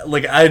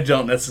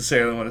don't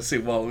necessarily want to see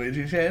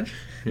Waluigi change.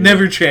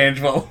 Never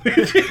change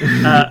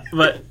Waluigi.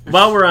 But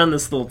while we're on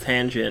this little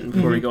tangent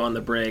before we go on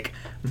the break,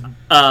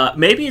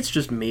 maybe it's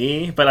just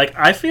me, but like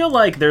I feel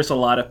like there's a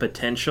lot of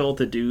potential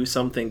to do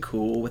something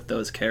cool with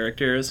those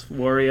characters,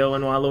 Wario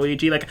and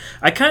Waluigi. Like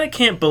I kind of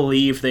can't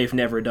believe they've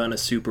never done a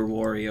Super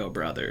Wario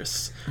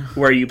Brothers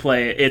where you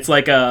play. It's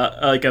like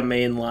a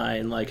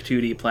mainline like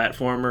 2D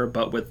platformer,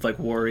 but with like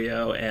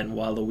Wario and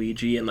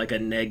Waluigi and like a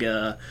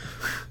Nega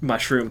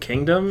Mushroom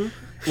Kingdom.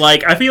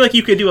 Like, I feel like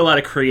you could do a lot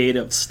of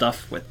creative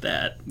stuff with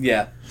that.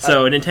 Yeah.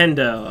 So,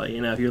 Nintendo,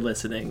 if you're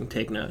listening,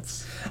 take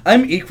notes.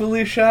 I'm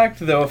equally shocked,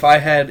 though, if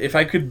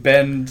I could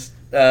bend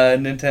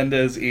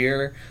Nintendo's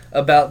ear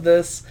about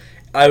this,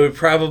 I would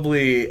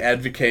probably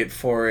advocate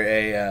for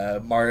a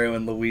Mario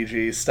and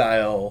Luigi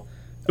style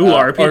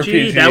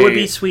RPG? That would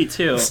be sweet,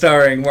 too.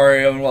 Starring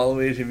Mario and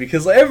Waluigi,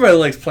 because everybody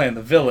likes playing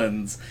the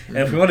villains, and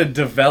if we want to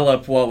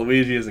develop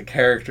Waluigi as a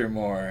character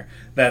more,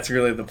 that's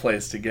really the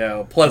place to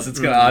go. Plus, it's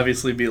going to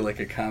obviously be like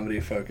a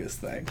comedy-focused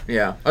thing.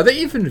 Yeah. Are they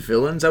even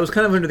villains? I was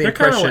kind of under the They're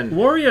impression...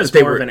 Wario's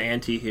more of an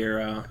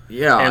anti-hero.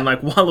 Yeah. And,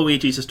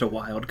 Waluigi's just a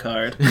wild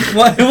card.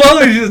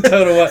 Waluigi's a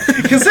total wild...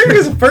 Considering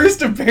his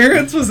first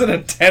appearance was in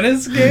a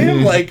tennis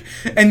game,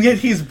 and yet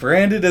he's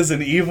branded as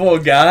an evil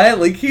guy,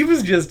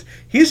 he's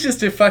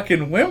just a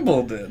fucking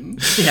Wimbledon.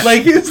 Yeah.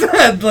 He's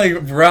not,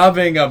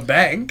 robbing a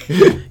bank.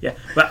 Yeah,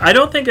 but I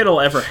don't think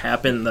it'll ever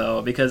happen,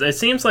 though, because it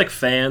seems like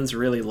fans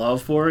really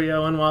love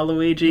Wario and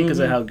Waluigi because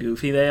of how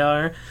goofy they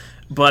are.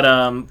 But,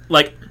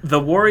 the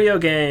Wario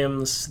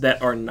games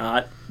that are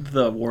not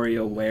the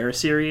WarioWare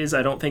series,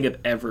 I don't think have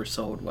ever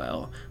sold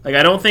well.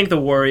 I don't think the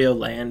Wario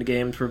Land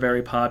games were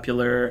very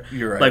popular.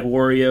 You're right.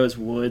 Wario's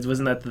Woods, is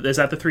that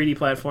the 3D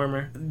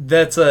platformer?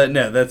 That's an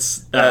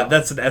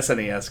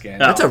SNES game.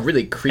 That's a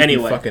really creepy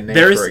fucking name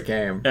for a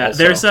game.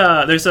 There's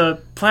a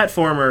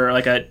platformer,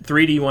 a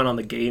 3D one on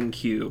the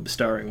GameCube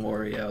starring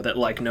Wario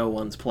that no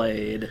one's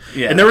played.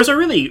 Yeah. And there was a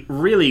really,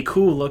 really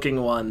cool looking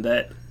one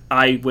that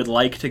I would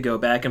like to go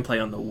back and play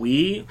on the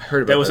Wii. I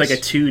heard about that was this.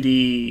 A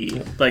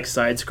 2D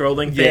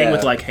side-scrolling thing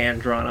with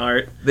hand-drawn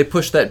art. They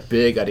pushed that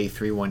big at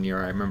E3 one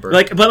year, I remember.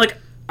 But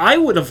I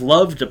would have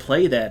loved to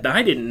play that.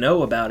 I didn't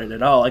know about it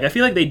at all. I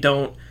feel like they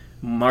don't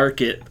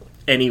market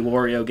any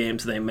Wario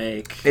games they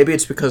make. Maybe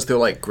it's because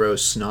they're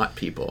gross snot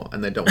people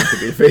and they don't want to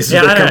be the face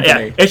of the company.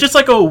 Yeah. It's just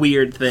a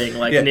weird thing.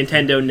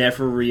 Nintendo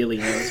never really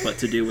knows what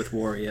to do with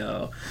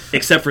Wario,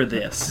 except for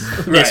this.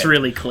 This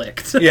really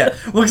clicked. Yeah,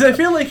 well, because I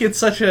feel like it's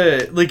such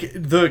a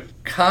the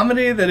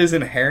comedy that is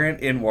inherent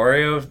in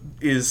Wario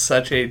is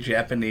such a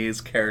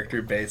Japanese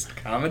character-based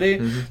comedy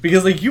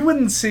because you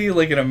wouldn't see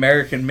an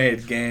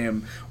American-made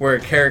game where a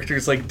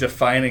character's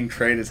defining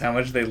trait is how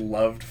much they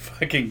loved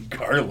fucking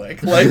garlic.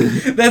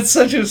 That's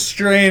such a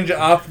strange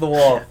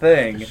off-the-wall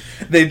thing.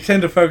 They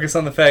tend to focus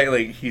on the fact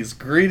he's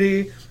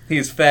greedy,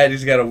 he's fat,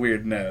 he's got a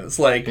weird nose.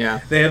 They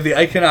have the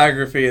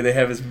iconography, they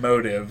have his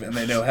motive, and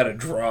they know how to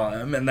draw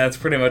him, and that's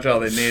pretty much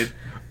all they need.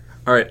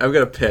 All right, I've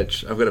got a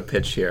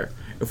pitch here.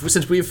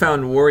 Since we've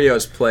found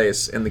Wario's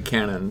place in the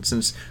canon,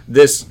 since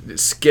this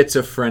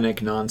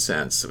schizophrenic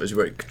nonsense is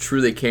what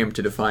truly came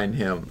to define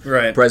him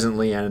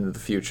presently and in the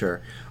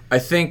future, I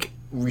think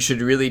we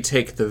should really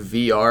take the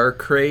VR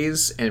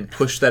craze and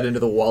push that into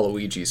the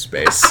Waluigi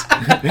space.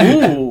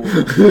 Ooh.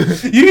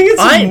 You can get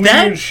some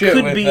weird shit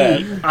with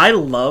that. I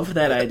love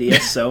that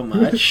idea so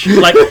much.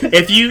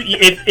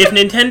 If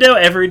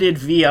Nintendo ever did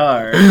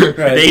VR,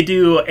 they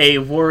do a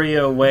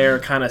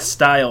WarioWare kind of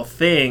style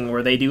thing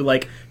where they do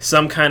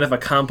some kind of a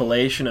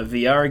compilation of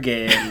VR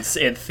games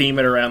and theme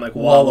it around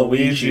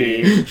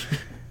Waluigi.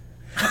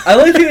 I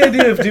like the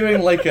idea of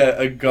doing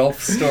a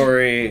Gulf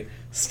Story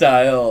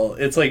style.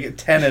 It's a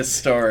tennis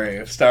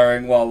story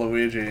starring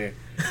Waluigi.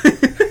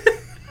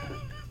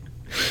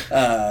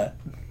 But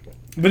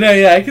no,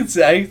 yeah, I can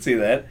see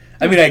that.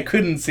 I mean, I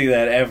couldn't see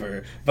that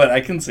ever, but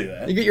I can see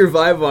that. You get your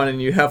Vive on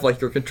and you have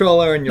your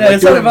controller and you're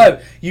it's not a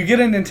Vive. You get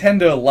a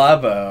Nintendo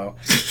Labo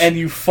and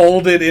you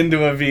fold it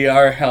into a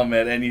VR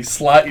helmet and you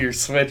slot your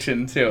Switch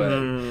into it.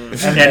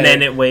 And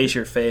then it weighs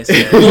your face.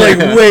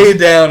 Way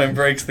down and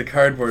breaks the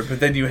cardboard, but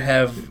then you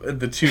have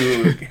the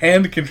two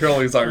hand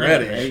controllers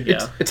already. There you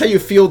go. It's how you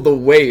feel the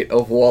weight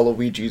of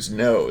Waluigi's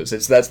nose.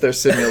 That's their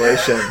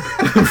simulation.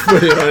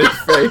 Put it on his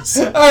face.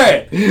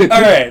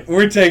 All right,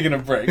 we're taking a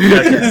break.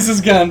 This has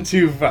gone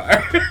too far.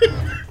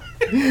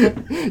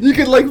 You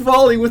could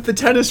volley with the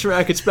tennis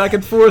rackets back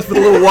and forth with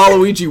little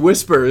Waluigi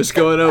whispers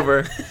going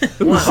over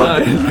the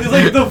side.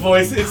 It's the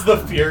voice, it's the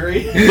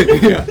fury.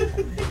 Yeah.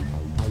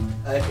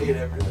 I hate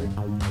everything.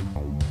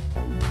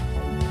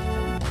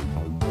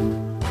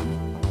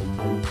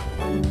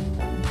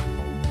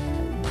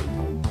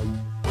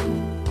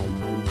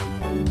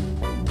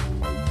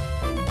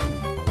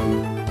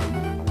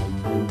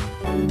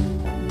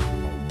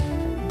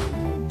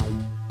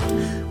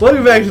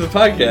 Welcome back to the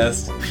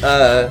podcast.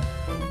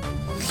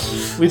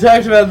 We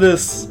talked about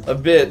this a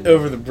bit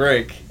over the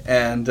break,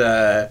 and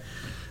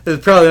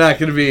it's probably not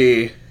going to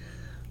be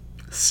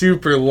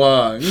super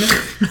long.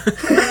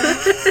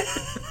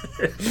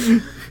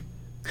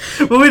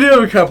 But we do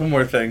have a couple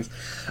more things.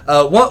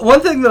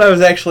 One thing that I was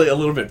actually a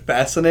little bit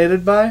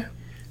fascinated by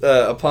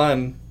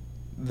upon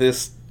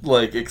this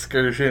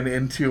excursion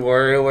into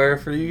WarioWare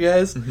for you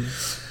guys,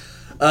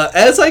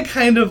 as I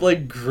kind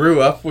of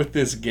grew up with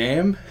this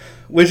game,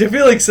 which I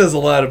feel says a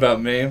lot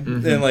about me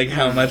and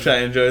how much I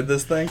enjoyed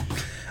this thing.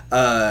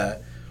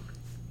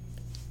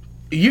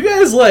 You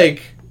guys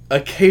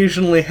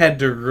occasionally had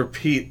to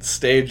repeat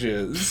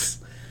stages.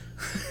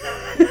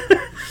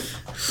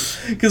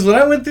 Because when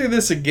I went through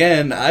this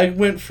again, I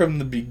went from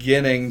the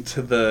beginning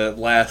to the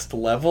last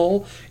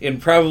level in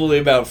probably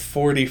about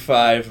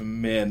 45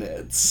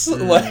 minutes.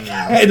 Like,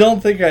 I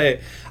don't think I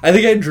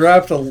think I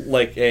dropped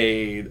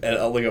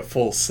a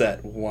full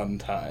set one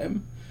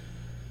time.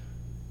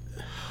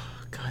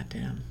 God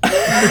damn.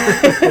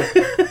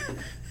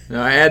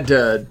 No,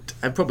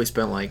 I probably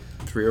spent like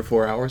 3 or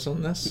 4 hours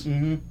on this,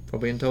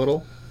 probably in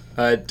total.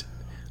 The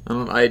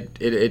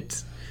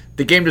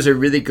game does a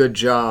really good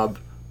job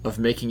of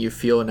making you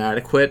feel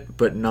inadequate,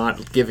 but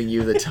not giving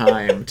you the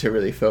time to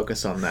really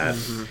focus on that.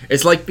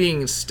 It's like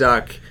being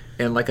stuck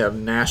in like a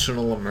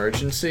national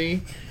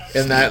emergency,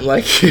 in that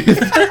like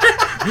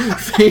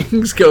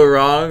things go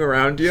wrong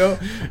around you,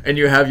 and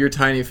you have your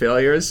tiny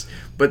failures.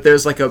 But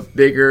there's like a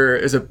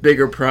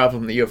bigger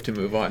problem that you have to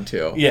move on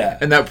to. Yeah.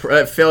 And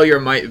that failure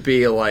might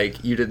be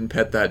like you didn't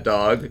pet that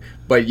dog,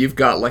 but you've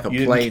got like a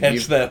plane. Didn't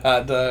catch that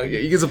hot dog.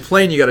 There's a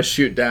plane you got to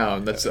shoot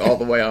down that's all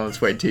the way on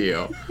its way to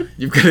you.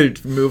 You've got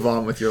to move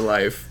on with your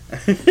life.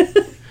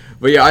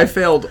 But yeah, I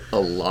failed a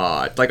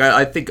lot. Like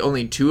I think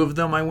only 2 of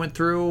them I went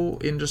through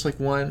in just like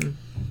one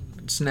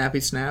snappy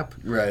snap.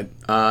 Right.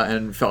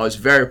 And I was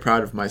very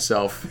proud of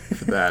myself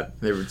for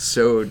that. They were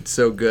so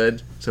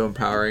good, so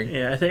empowering.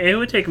 Yeah, I think it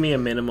would take me a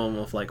minimum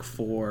of like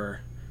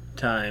 4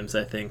 times,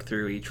 I think,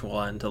 through each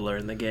one to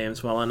learn the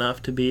games well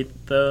enough to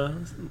beat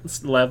the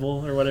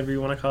level or whatever you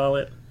want to call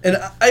it. And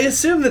I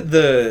assume that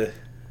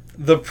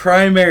the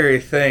primary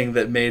thing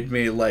that made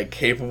me like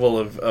capable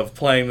of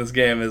playing this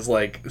game as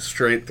like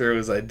straight through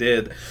as I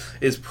did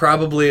is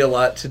probably a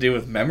lot to do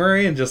with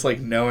memory and just like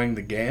knowing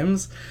the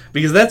games,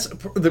 because that's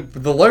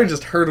the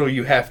largest hurdle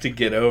you have to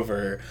get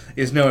over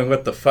is knowing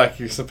what the fuck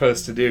you're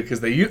supposed to do, because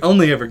they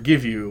only ever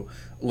give you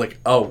like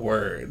a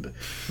word.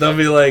 They'll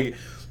be like,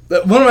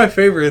 one of my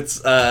favorites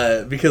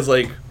because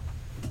like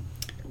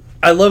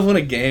I love when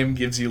a game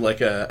gives you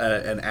like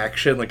an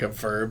action, like a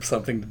verb,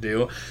 something to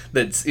do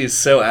that is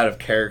so out of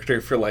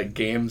character for like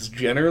games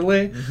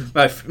generally.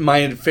 My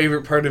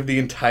favorite part of the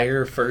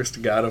entire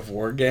first God of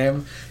War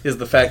game is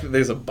the fact that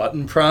there's a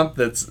button prompt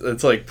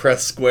that's like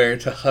press square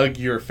to hug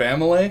your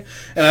family,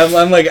 and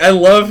I'm like, I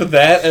love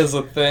that as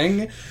a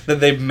thing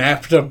that they've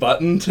mapped a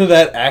button to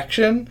that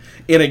action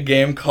in a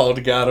game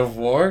called God of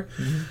War.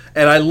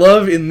 And I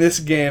love in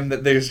this game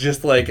that there's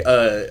just like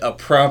a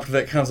prompt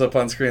that comes up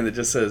on screen that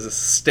just says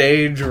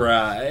 "stay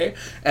dry,"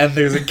 and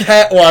there's a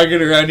cat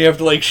walking around. You have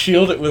to like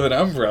shield it with an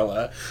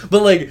umbrella.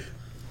 But like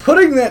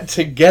putting that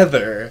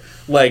together,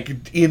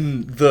 like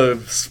in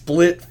the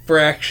split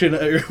fraction,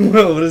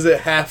 what is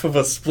it? Half of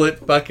a split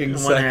fucking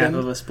second. 1/2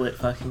 of a split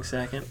fucking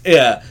second.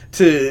 Yeah,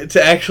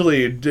 to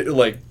actually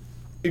like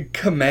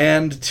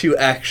command to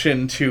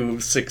action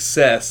to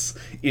success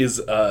is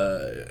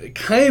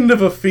kind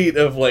of a feat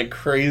of like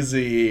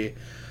crazy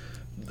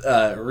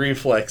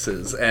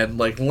reflexes, and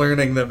like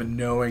learning them and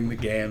knowing the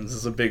games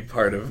is a big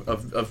part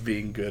of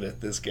being good at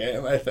this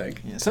game, I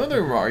think. Yeah, some of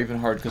them are even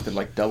hard because they're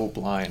like double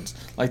blinds.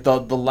 Like the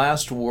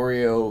last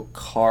Wario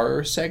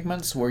car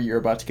segments where you're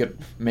about to get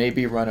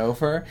maybe run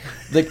over.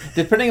 Like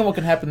depending on what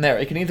can happen there,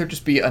 it can either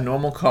just be a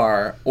normal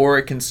car, or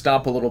it can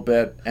stop a little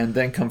bit and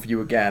then come for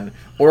you again,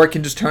 or it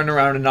can just turn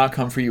around and not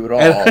come for you at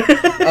all,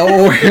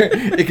 or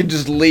it can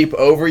just leap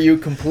over you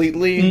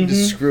completely,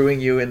 just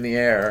screwing you in the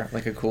air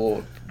like a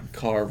cool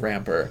car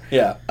ramper.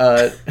 Yeah.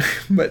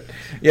 But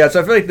yeah,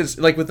 so I feel like this,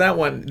 like with that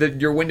one,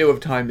 your window of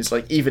time is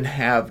like even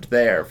halved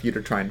there for you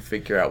to try and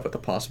figure out what the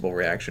possible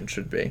reaction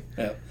should be.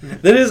 Yeah.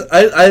 That is,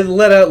 I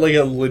let out like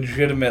a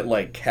legitimate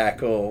like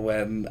cackle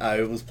when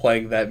I was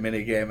playing that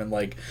minigame, and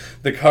like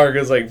the car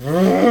goes like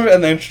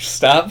and then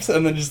stops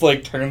and then just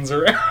like turns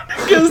around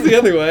and goes the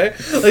other way.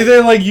 Like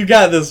they're like, you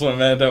got this one,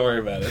 man, don't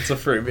worry about it. It's a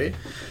freebie.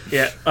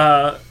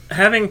 Yeah.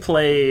 Having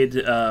played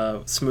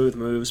Smooth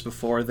Moves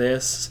before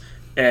this,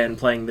 and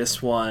playing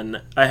this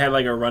one, I had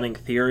like a running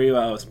theory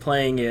while I was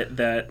playing it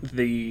that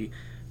the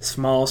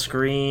small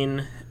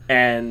screen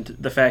and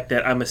the fact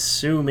that I'm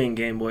assuming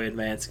Game Boy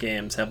Advance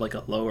games have like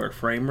a lower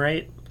frame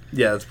rate.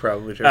 Yeah, that's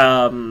probably true.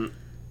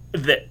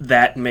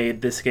 That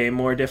made this game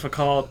more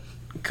difficult,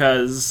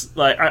 because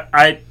like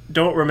I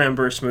don't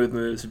remember Smooth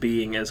Moves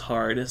being as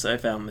hard as I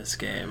found this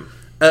game.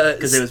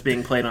 Because it was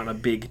being played on a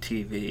big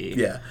TV.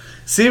 Yeah.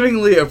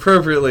 Seemingly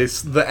appropriately,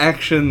 the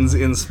actions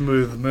in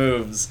Smooth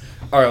Moves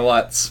are a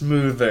lot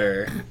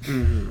smoother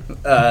than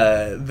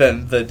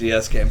the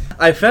DS game.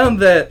 I found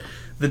that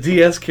the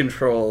DS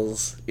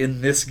controls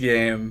in this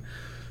game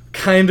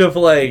kind of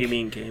like... You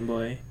mean Game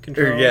Boy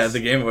controls? Yeah,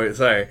 the Game Boy,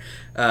 sorry.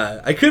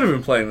 I could have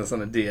been playing this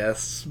on a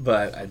DS,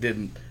 but I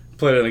didn't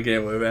play it on a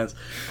Game Boy Advance.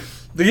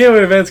 The Game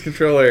Boy Advance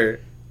controller,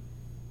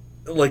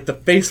 like the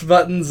face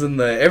buttons and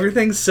the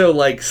everything's so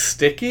like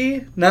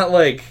sticky, not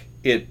like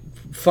it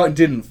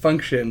didn't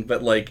function,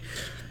 but like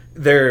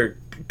they're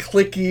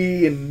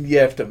clicky and you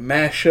have to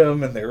mash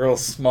them and they're real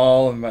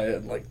small and my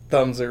like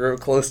thumbs are real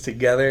close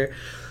together.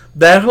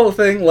 That whole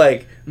thing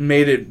like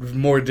made it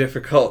more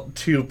difficult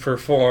to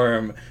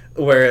perform,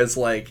 whereas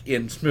like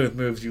in Smooth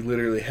Moves you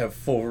literally have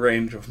full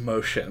range of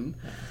motion.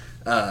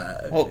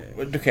 Well,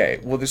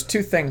 there's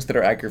 2 things that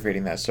are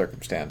aggravating that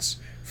circumstance.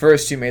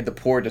 First, you made the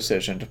poor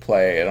decision to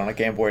play it on a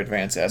Game Boy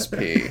Advance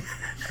SP.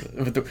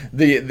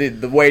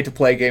 the way to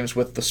play games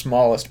with the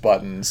smallest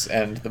buttons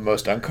and the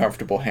most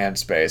uncomfortable hand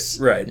space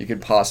Right. you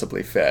could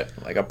possibly fit.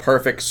 Like a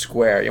perfect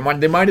square.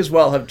 They might as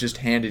well have just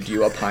handed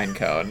you a pine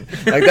cone.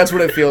 Like, that's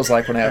what it feels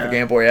like when I have a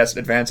Game Boy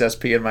Advance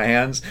SP in my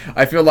hands.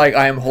 I feel like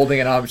I am holding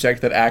an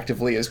object that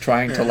actively is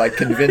trying to, like,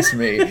 convince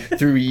me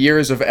through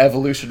years of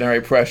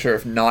evolutionary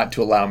pressure not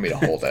to allow me to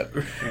hold it.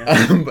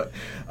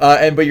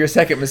 But your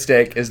second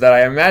mistake is that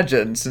I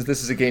imagine, since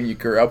this is a game you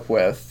grew up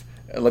with,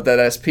 that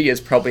SP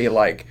is probably,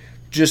 like,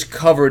 just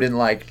covered in,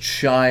 like,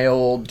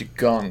 child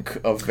gunk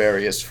of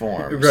various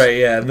forms. Right,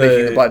 yeah.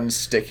 Making the buttons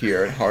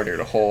stickier and harder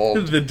to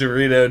hold. The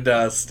Dorito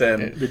dust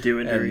and The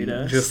doing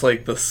Doritos. just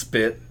like the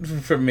spit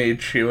from me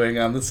chewing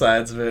on the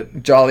sides of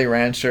it. Jolly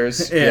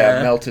Ranchers,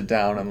 Yeah. melted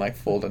down and, like,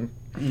 folded.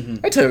 Mm-hmm.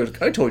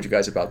 I told you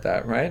guys about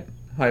that, right?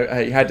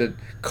 I had to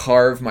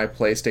carve my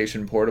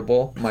PlayStation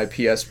Portable, my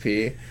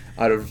PSP,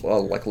 out of,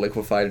 like,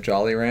 liquefied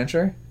Jolly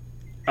Rancher.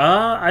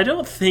 I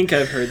don't think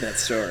I've heard that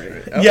story.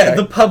 Okay. Yeah,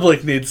 the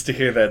public needs to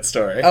hear that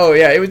story. Oh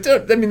yeah, it was.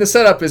 I mean, the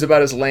setup is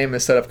about as lame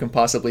as setup can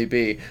possibly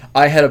be.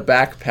 I had a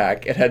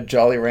backpack. It had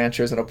Jolly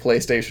Ranchers and a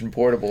PlayStation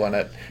Portable in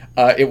it.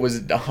 It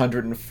was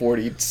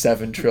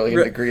 147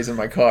 trillion degrees in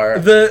my car.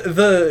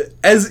 The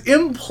as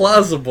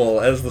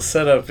implausible as the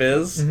setup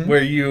is, Mm-hmm.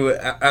 where you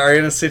are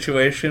in a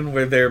situation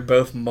where they're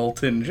both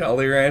molten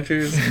Jolly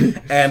Ranchers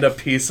and a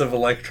piece of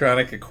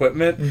electronic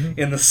equipment Mm-hmm.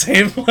 in the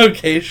same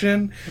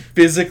location,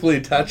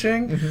 physically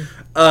touching,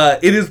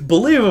 Mm-hmm. it is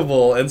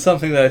believable and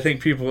something that I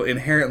think people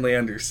inherently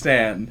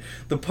understand.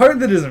 The part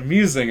that is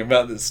amusing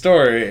about this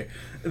story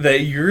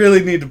that you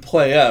really need to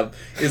play up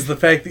is the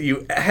fact that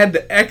you had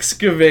to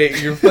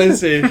excavate your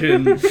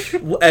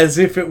PlayStation as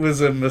if it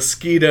was a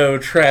mosquito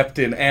trapped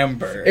in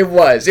amber. It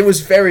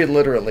was very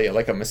literally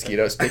like a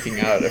mosquito sticking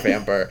out of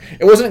amber.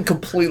 It wasn't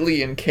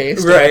completely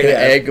encased Right, like an yeah.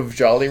 egg of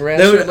Jolly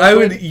Rancher.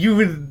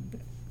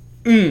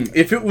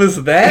 If it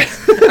was that,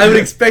 I would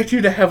expect you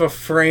to have a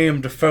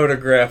framed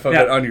photograph of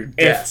Now, it on your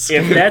desk.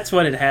 If that's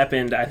what had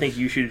happened, I think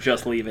you should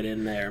just leave it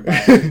in there by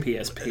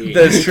PSP.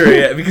 That's true,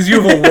 yeah, because you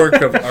have a work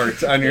of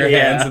art on your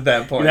hands at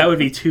that point. That would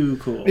be too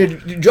cool.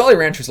 Jolly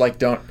Ranchers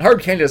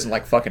hard candy doesn't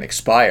like fucking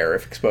expire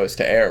if exposed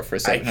to air for I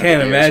 700 can't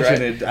years,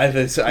 imagine right?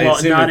 it. I Well,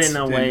 assume not it's in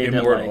a way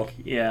immortal. that, like,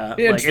 yeah,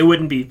 Yeah, like just- it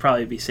wouldn't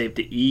probably be safe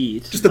to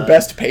eat. Just the but-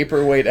 best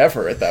paperweight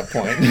ever at that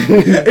point.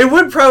 It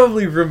would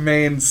probably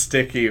remain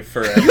sticky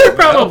forever. You could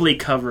probably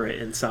cover it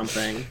in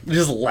something.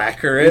 Just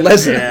lacquer it.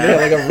 Resin, Yeah.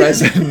 like a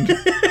resin.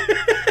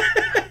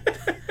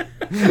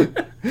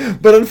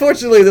 But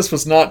unfortunately, this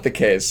was not the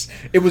case.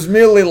 It was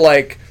merely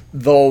like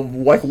the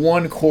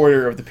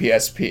 1/4 of the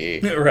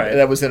PSP Right.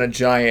 that was in a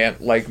giant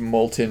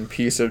molten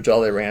piece of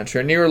Jolly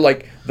Rancher near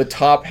the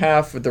top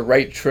half with the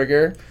right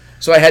trigger.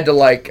 So I had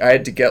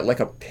to get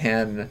a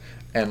pen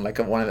and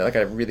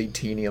a really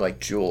teeny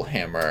jewel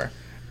hammer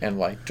and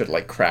try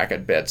to crack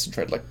at bits and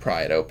try to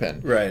pry it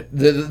open. Right.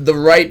 The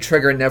right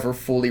trigger never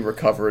fully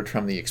recovered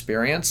from the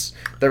experience.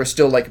 There were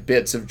still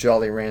bits of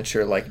Jolly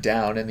Rancher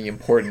down in the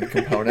important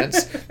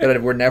components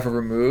that were never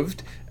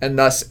removed, and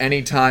thus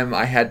anytime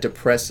I had to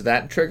press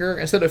that trigger,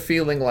 instead of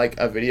feeling like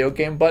a video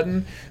game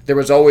button, there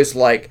was always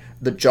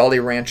the Jolly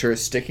Rancher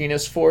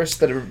stickiness force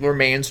that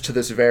remains to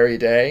this very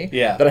day.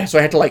 Yeah. So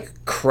I had to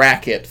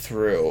crack it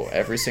through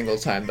every single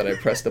time that I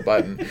pressed the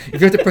button. If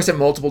you have to press it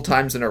multiple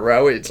times in a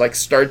row, it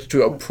starts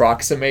to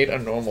approximate a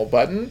normal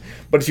button.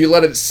 But if you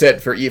let it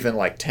sit for even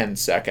 10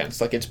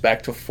 seconds, it's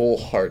back to full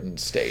hardened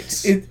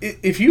states.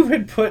 If you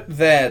had put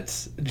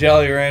that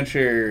Jolly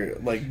Rancher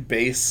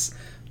base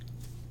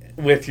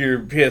with your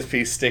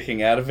PSP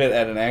sticking out of it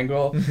at an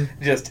angle,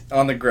 just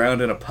on the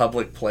ground in a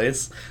public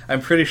place,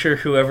 I'm pretty sure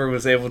whoever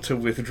was able to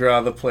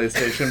withdraw the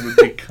PlayStation would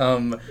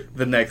become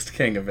the next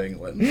king of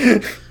England.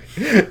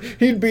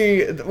 He'd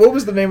be... What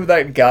was the name of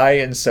that guy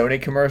in Sony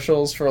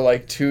commercials for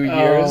 2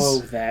 years? Oh,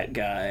 that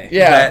guy.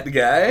 Yeah. That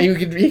guy? He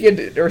could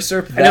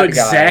usurp that I know guy.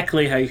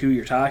 exactly who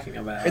you're talking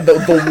about.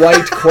 The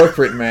white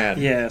corporate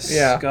man. Yes.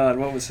 Yeah. God,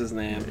 what was his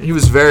name? He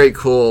was very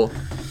cool.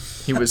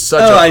 He was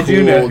such a cool I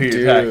do know who dude.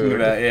 you're talking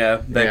about.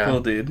 Yeah, that Yeah.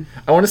 cool dude.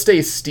 I want to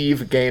say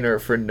Steve Gaynor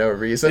for no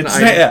reason.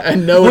 Yeah. I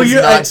know it's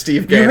not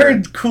Steve Gaynor. You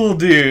heard cool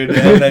dude,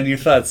 and then you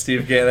thought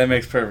Steve Gaynor. That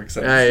makes perfect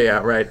sense. Yeah,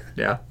 right.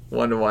 Yeah,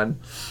 1-to-1.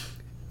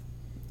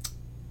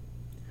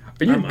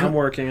 I'm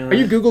working on Are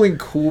you it. Googling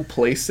cool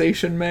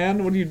PlayStation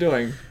man? What are you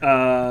doing?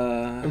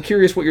 I'm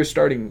curious what your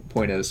starting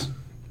point is.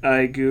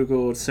 I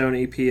googled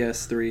Sony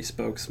PS3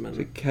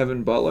 spokesman.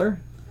 Kevin Butler?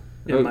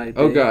 It might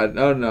be. Oh god.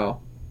 Oh no.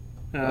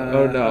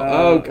 Oh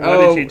no.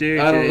 What did you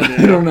do? I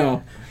don't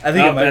know. I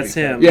think Oh, it might that's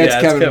be. him. Yeah, it's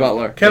Kevin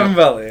Butler. Kevin Yep.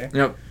 Butler.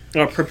 Yep.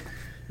 Oh,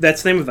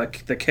 that's the name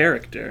of the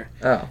character.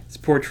 Oh. It's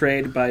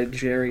portrayed by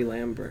Jerry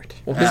Lambert.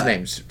 Well, his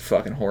name's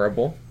fucking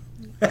horrible.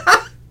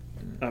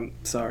 I'm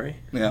sorry.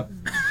 Yeah.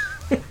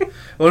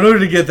 Well, in order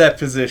to get that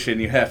position,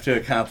 you have to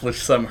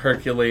accomplish some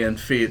Herculean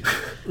feat,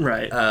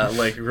 Right.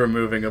 like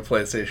removing a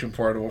PlayStation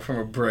Portable from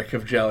a brick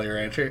of Jolly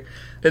Rancher.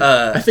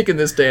 I think in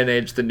this day and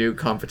age, the new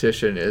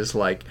competition is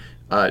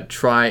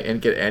try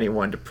and get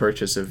anyone to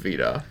purchase a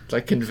Vita.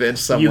 Like convince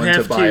You someone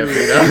have to buy a you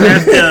Vita.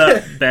 have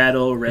to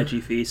battle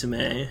Reggie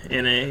Fils-Aimé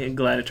in a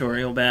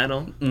gladiatorial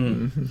battle.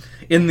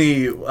 In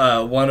the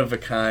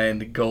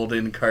one-of-a-kind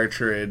golden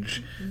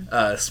cartridge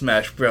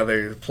Smash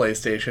Brothers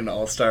PlayStation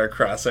All-Star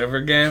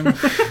crossover game.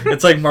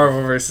 It's like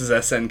Marvel vs.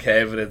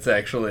 SNK, but it's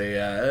actually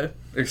or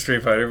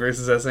Street Fighter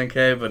vs.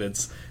 SNK, but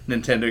it's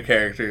Nintendo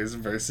characters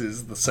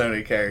versus the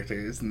Sony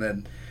characters, and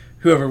then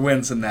whoever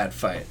wins in that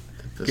fight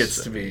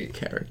gets to be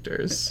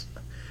characters.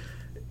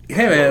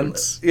 Hey man,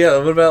 Lords. yeah.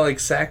 What about like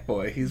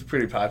Sackboy? He's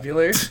pretty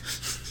popular.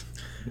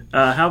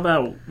 How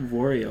about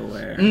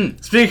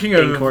WarioWare Speaking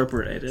of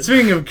Incorporated?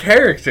 Speaking of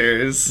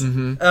characters,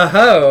 Mhm.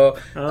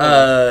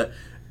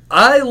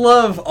 I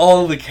love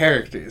all the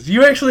characters.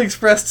 You actually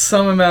expressed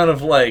some amount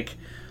of like,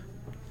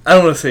 I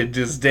don't want to say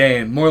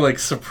disdain, more like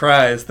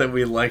surprise that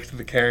we liked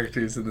the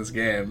characters in this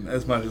game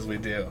as much as we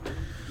do.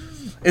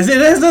 It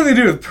has nothing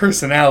to do with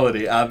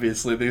personality,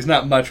 obviously. There's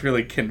not much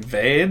really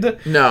conveyed.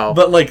 No.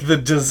 But, like, the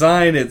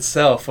design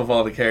itself of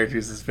all the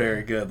characters is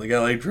very good. Like, I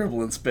like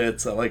Dribble and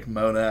Spitz, I like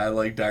Mona, I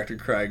like Dr.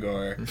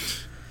 Krygor.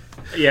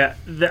 Yeah,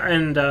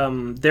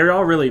 they're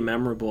all really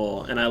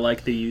memorable, and I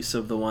like the use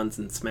of the ones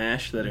in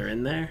Smash that are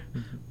in there.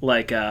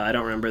 Like, I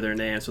don't remember their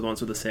names, but the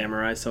ones with the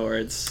samurai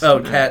swords. Oh,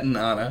 Kat and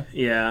Anna.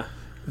 Yeah.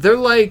 They're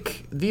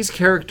like, these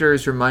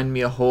characters remind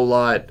me a whole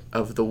lot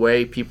of the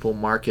way people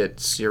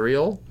market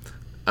cereal.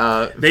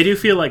 They do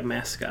feel like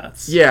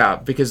mascots. Yeah,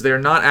 because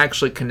they're not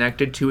actually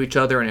connected to each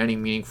other in any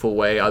meaningful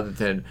way other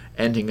than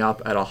ending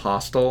up at a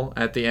hostel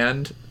at the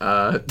end.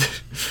 Don't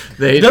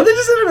they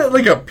just end up at,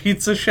 like, a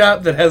pizza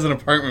shop that has an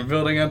apartment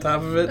building on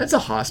top of it? That's a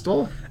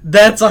hostel.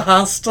 That's a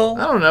hostel?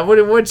 I don't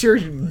know. What's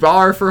your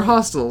bar for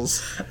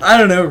hostels? I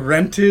don't know,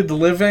 rented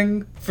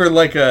living for,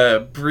 like,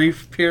 a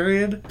brief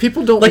period?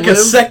 People don't Like live... a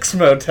sex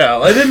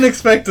motel. I didn't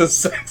expect a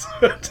sex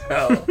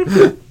motel.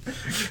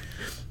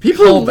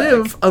 People Callback.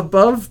 live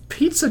above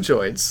pizza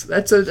joints.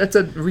 That's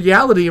a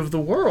reality of the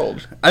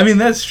world. I mean,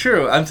 that's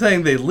true. I'm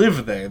saying they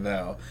live there,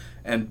 though.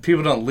 And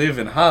people don't live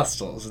in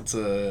hostels. It's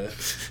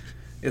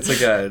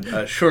like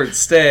a short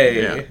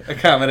stay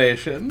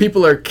accommodation.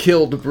 People are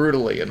killed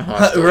brutally in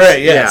hostels.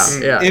 Right, yes.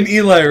 Yeah. In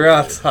Eli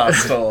Roth's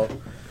hostel,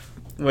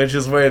 which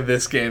is where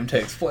this game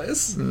takes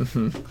place.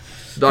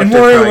 Dr. In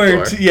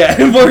WarioWare Krygor.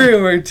 2, in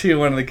WarioWare 2,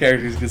 one of the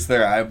characters gets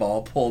their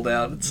eyeball pulled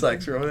out. It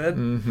sucks real bad.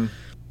 Mm-hmm.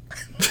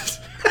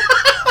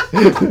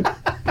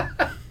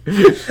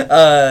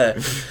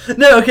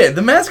 No, okay,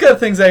 the mascot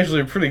thing's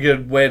actually a pretty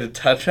good way to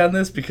touch on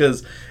this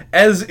because,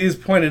 as is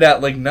pointed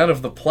out, like, none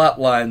of the plot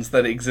lines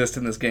that exist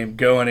in this game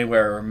go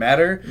anywhere or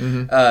matter.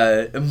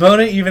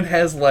 Mona even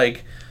has,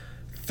 like,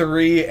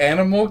 3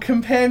 animal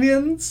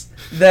companions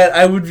that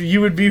you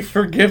would be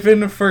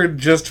forgiven for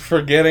just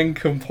forgetting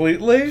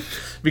completely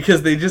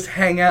because they just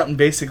hang out and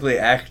basically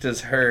act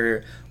as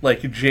her,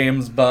 like,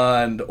 James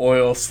Bond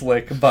oil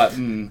slick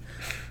button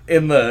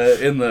in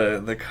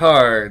the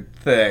car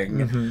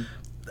thing.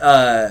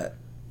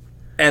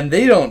 And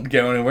they don't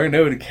go anywhere.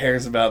 Nobody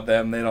cares about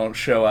them. They don't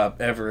show up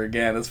ever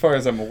again, as far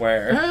as I'm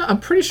aware. I'm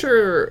pretty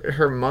sure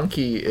her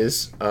monkey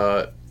is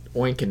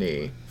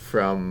Oinkany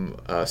from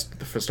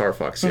the Star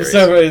Fox series.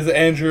 So is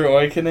Andrew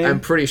Oikonen? I'm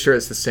pretty sure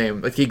it's the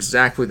same, like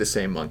exactly the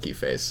same monkey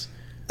face.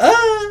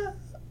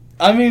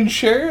 I mean,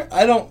 sure.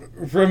 I don't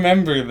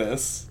remember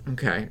this.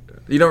 Okay.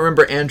 You don't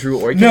remember Andrew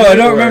Oikonen? No, I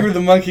don't remember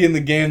the monkey in the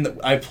game that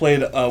I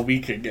played a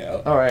week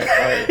ago. All right.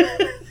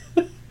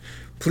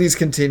 Please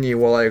continue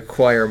while I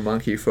acquire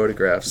monkey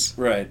photographs.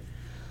 Right.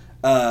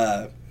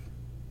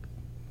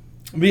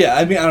 But yeah,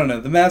 I mean, I don't know.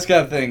 The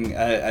mascot thing,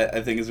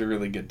 I think, is a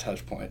really good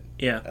touch point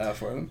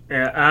for them.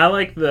 Yeah, I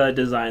like the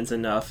designs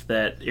enough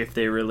that if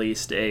they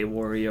released a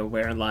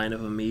WarioWare line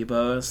of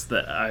amiibos,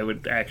 that I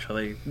would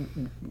actually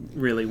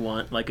really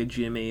want, like, a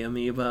Jimmy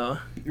amiibo.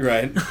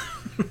 Right.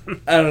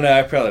 I don't know.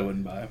 I probably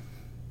wouldn't buy 'em.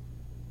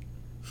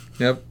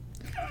 Yep.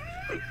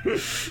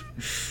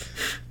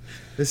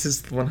 This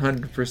is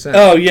 100%.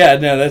 Oh, yeah.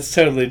 No, that's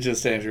totally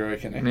just Andrew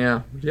Oikonen.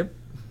 Yeah. Yep.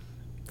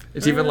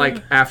 It's even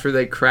like after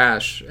they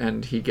crash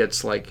and he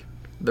gets like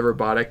the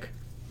robotic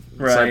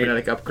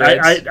cybernetic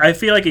upgrades. I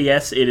feel like,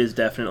 yes, it is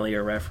definitely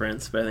a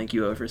reference, but I think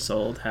you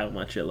oversold how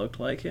much it looked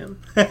like him.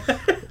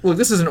 Look,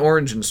 this is an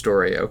origin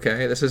story,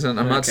 okay? This isn't.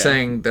 I'm not Okay.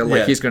 saying that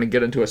like Yeah. he's going to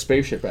get into a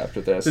spaceship after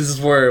this. This is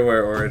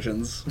WarioWare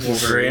Origins.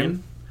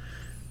 Wolverine.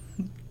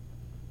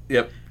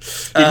 Yep.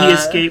 Did he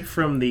escape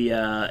from the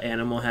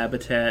animal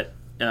habitat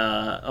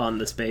on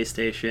the space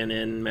station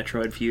in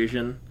Metroid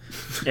Fusion,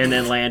 and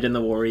then land in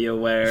the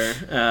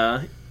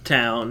WarioWare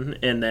town,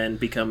 and then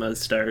become a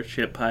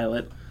starship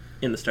pilot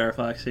in the Star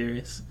Fox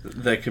series?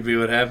 That could be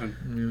what happened.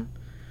 Yeah.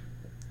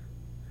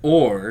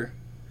 Or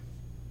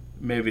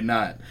maybe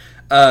not.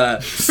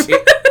 I'd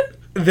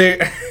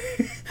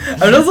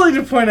also like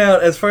to point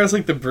out, as far as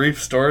like the brief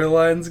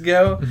storylines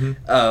go,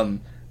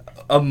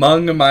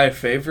 among my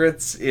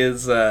favorites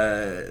is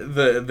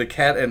the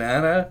Kat and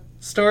Anna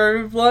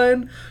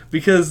storyline,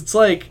 because it's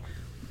like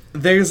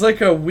there's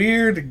like a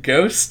weird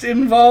ghost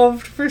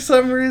involved for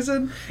some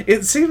reason.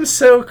 It seems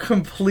so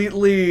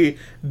completely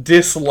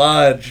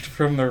dislodged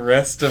from the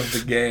rest of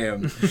the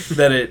game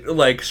that it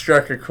like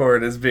struck a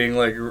chord as being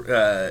like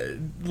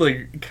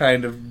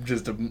kind of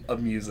just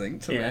amusing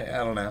to me. I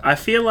don't know. I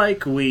feel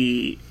like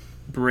we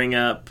bring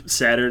up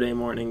Saturday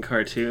morning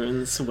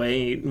cartoons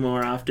way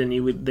more often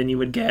than you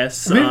would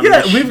guess.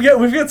 We've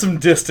got some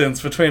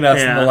distance between us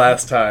and the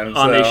last time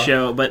on a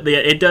show, but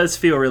it does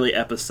feel really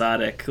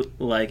episodic,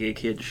 like a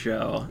kid's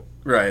show.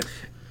 Right.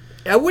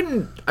 I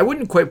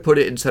wouldn't quite put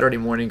it in Saturday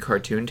morning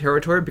cartoon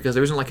territory because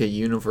there isn't like a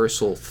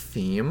universal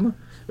theme.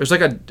 There's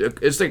like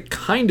it's like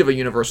kind of a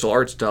universal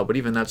art style, but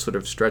even that's sort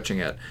of stretching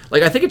it.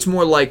 Like I think it's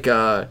more like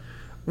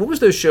what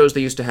was those shows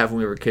they used to have when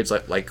we were kids,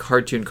 like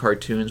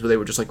cartoons, where they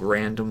were just like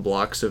random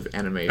blocks of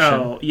animation?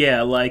 Oh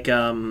yeah, like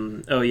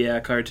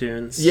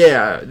cartoons.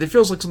 Yeah, it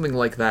feels like something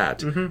like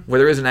that, where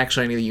there isn't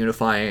actually any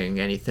unifying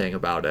anything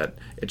about it.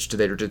 It's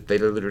they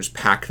literally just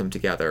pack them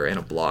together in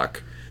a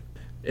block,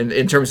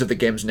 in terms of the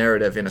game's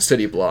narrative, in a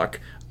city block,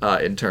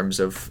 in terms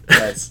of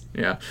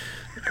yeah.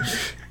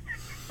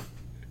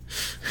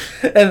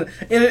 And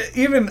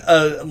even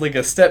like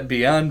a step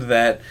beyond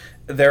that,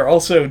 there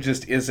also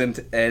just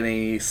isn't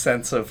any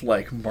sense of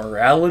like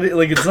morality.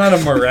 Like it's not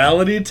a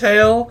morality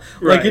tale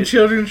like a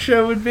children's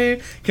show would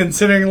be,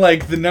 considering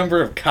like the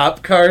number of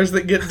cop cars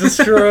that get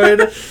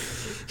destroyed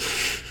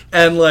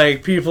and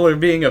like people are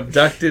being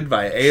abducted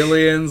by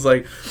aliens.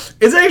 Like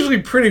it's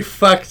actually pretty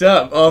fucked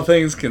up, all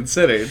things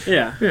considered.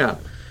 Yeah.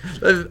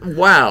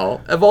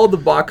 Wow, of all the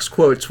box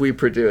quotes we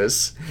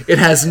produce, it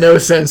has no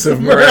sense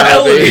of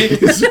morality.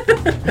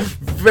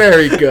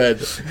 Very good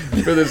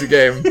for this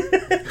game.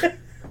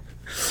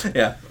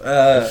 Yeah.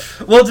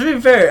 Well, to be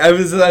fair, I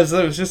was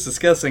just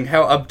discussing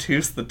how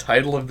obtuse the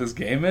title of this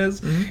game is,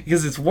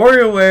 because it's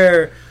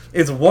WarioWare.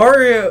 It's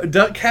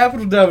Wario,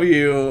 capital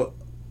W,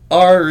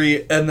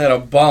 R-E, and then a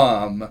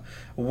bomb,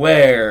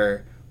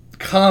 where,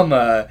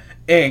 comma,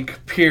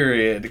 Inc.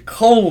 period,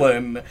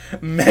 colon,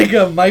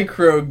 Mega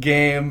Micro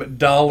Game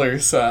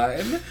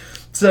 $.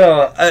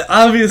 So,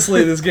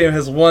 obviously this game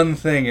has one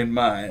thing in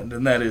mind,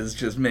 and that is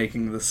just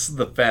making this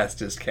the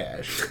fastest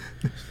cash.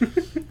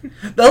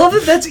 I love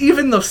that that's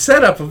even the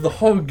setup of the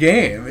whole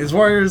game, is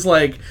Wario's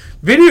like,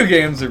 video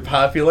games are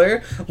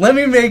popular, let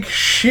me make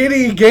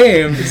shitty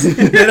games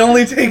that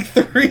only take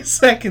 3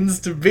 seconds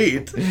to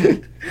beat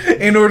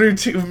in order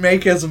to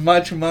make as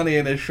much money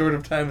in as short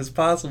of time as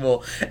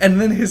possible.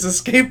 And then his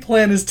escape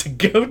plan is to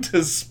go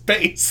to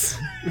space.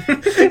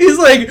 He's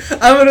like,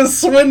 I'm gonna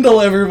swindle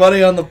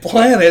everybody on the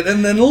planet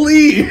and then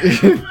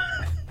leave.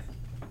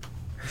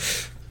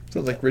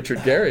 Sounds like Richard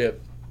Garriott.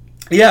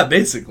 Yeah,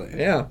 basically.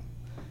 Yeah.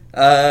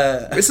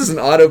 This is an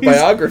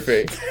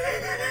autobiography.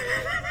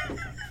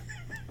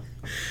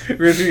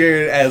 Richard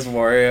Garriott as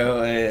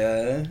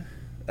Wario,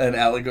 an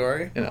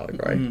allegory. An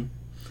allegory. Mm-hmm.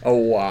 A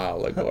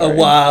while ago. A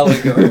while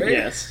ago.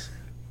 Yes.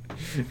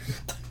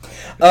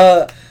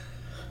 I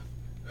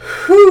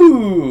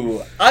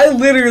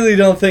literally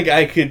don't think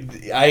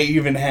I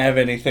even have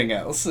anything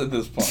else at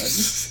this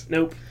point.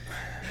 Nope.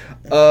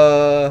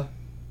 I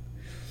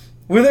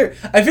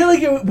feel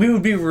like we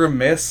would be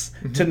remiss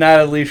to not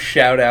at least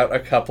shout out a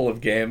couple of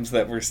games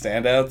that were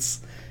standouts.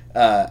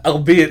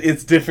 Albeit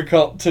it's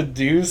difficult to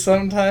do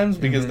sometimes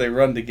because they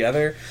run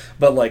together,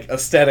 but like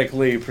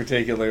aesthetically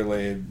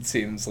particularly it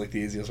seems like the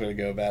easiest way to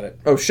go about it.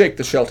 Oh, shake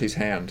the Shelty's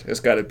hand. It's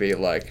got to be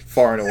like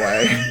far and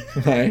away.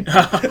 Right?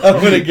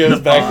 When it goes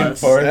back and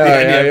forth, you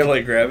have to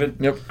like grab it.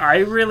 Yep. I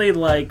really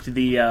liked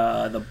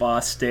the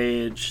boss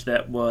stage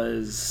that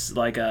was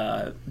like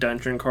a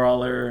dungeon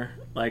crawler,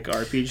 like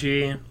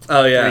RPG.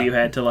 Oh yeah, where you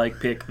had to like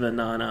pick the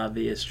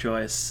non-obvious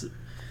choice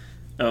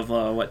of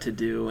what to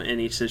do in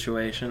each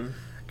situation.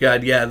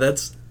 God, yeah,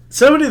 that's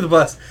so many of the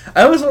boss.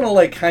 I always want to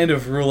like kind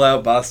of rule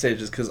out boss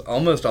stages because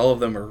almost all of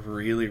them are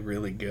really,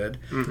 really good.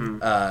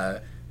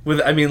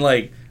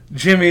 Like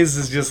Jimmy's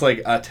is just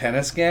like a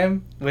tennis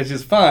game, which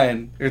is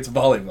fine. It's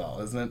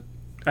volleyball, isn't it?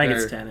 I think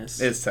it's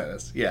tennis. It's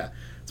tennis. Yeah,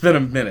 it's been a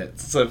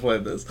minute since I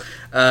played this.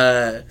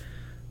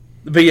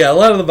 But yeah, a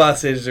lot of the boss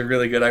stages are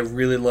really good. I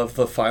really love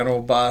the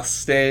final boss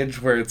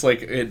stage where it's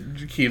like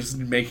it keeps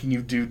making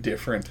you do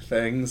different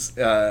things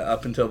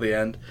up until the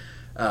end.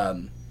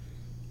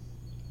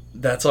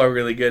 That's all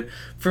really good.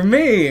 For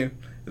me,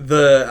 I'm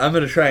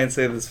going to try and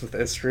say this with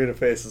as straight a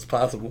face as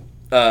possible.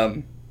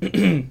 For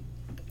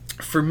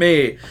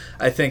me,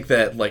 I think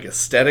that like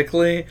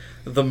aesthetically,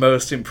 the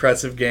most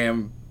impressive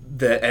game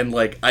and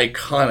like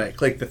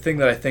iconic, like the thing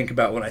that I think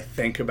about when I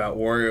think about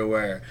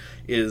WarioWare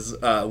is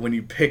when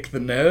you pick the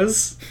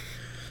nose.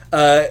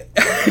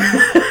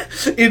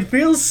 It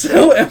feels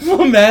so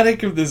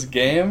emblematic of this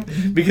game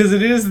because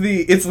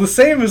it's the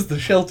same as the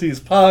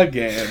Shelty's Paw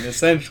game,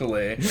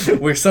 essentially,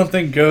 where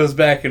something goes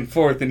back and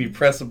forth and you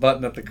press a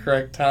button at the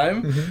correct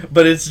time,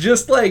 but it's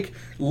just like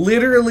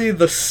literally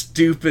the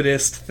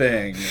stupidest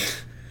thing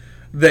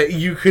that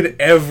you could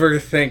ever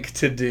think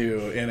to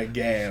do in a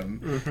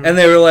game. And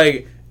they were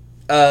like,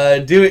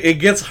 It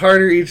gets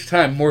harder each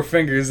time. More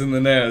fingers in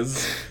the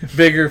nose.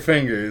 Bigger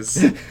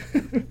fingers.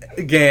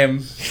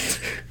 Game.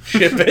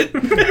 Ship it.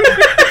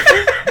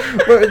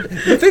 But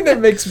the thing that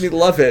makes me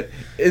love it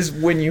is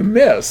when you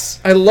miss.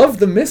 I love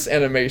the miss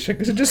animation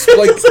because it's just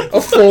like a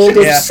fold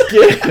of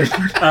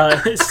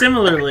skin.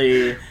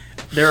 Similarly,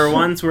 there are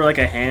ones where like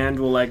a hand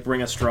will like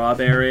bring a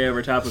strawberry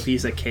over top of a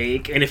piece of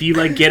cake, and if you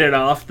like get it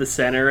off the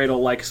center,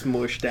 it'll like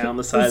smoosh down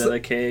the side of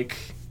the cake.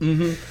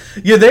 Mm-hmm.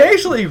 Yeah, they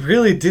actually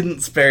really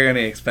didn't spare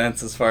any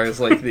expense as far as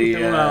like the.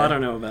 Well, I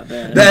don't know about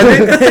that.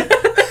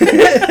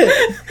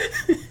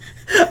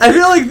 I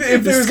feel like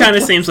if this kind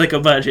of seems like a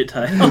budget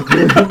title.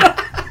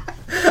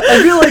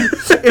 I feel like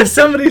if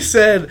somebody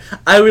said,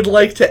 I would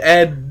like to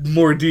add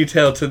more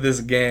detail to this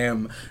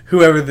game,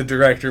 whoever the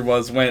director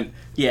was went,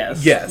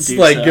 yes,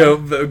 like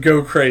so.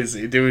 Go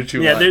crazy, do what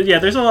you want.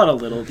 There's a lot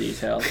of little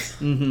details.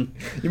 Mm-hmm.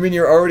 You mean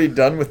you're already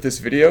done with this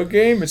video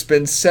game? It's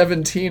been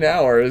 17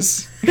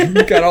 hours.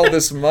 You got all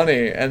this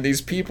money and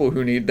these people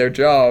who need their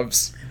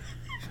jobs.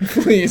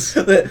 Please.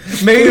 Make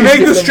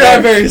the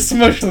strawberries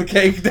smush the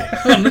cake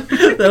down.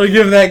 That'll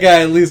give that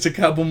guy at least a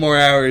couple more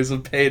hours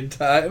of paid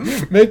time.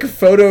 Make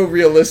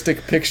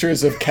photorealistic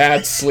pictures of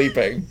cats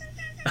sleeping.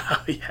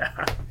 Oh,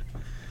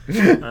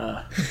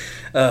 yeah.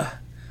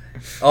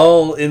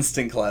 All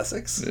instant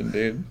classics.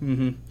 Indeed.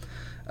 Mm-hmm.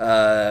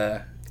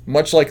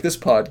 Much like this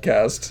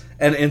podcast.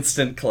 An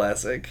instant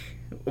classic.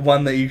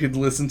 One that you could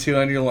listen to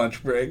on your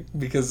lunch break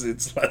because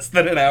it's less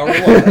than an hour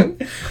long.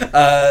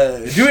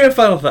 Do we have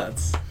final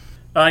thoughts?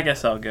 I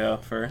guess I'll go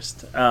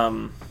first.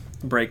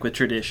 Break with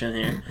tradition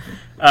here.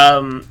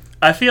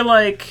 I feel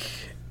like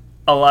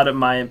a lot of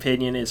my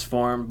opinion is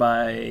formed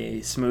by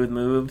smooth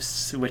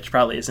moves, which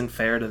probably isn't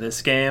fair to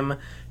this game,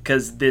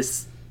 because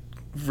this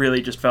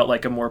really just felt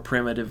like a more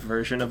primitive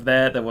version of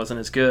that wasn't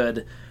as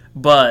good.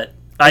 But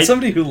as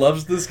somebody who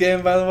loves this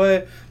game, by the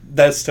way,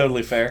 that's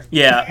totally fair.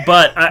 Yeah,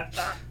 but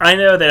I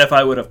know that if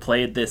I would have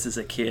played this as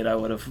a kid,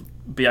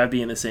 I'd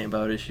be in the same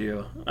boat as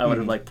you. I would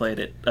have played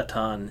it a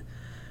ton.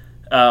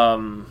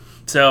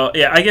 So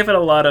yeah, I give it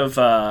a lot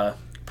of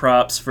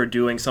props for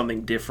doing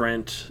something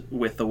different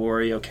with the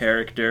Wario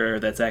character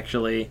that's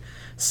actually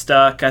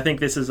stuck. I think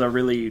this is a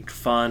really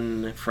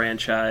fun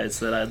franchise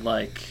that I'd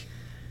like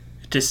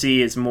to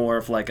see as more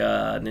of like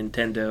a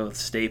Nintendo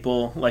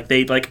staple. Like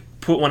they like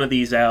put one of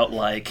these out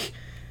like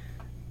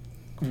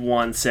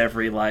once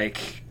every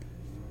like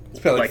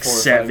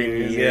 7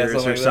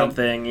 years or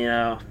something, you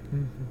know.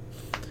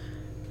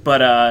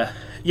 But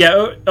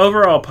yeah,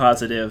 overall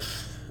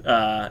positive.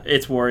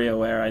 It's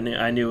WarioWare.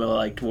 I knew I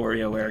liked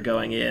WarioWare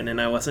going in, and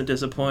I wasn't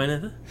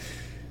disappointed.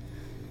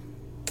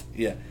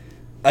 Yeah,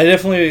 I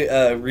definitely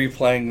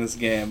replaying this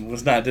game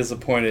was not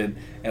disappointed,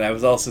 and I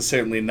was also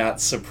certainly not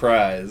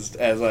surprised,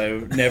 as I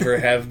never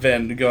have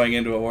been going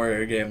into a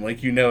Wario game.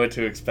 Like, you know what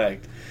to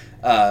expect.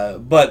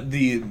 But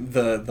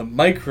the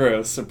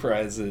micro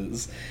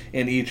surprises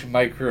in each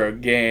micro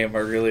game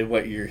are really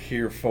what you're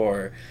here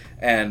for.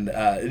 And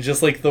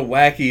just like the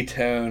wacky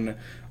tone,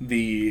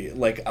 the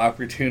like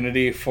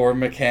opportunity for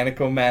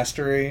mechanical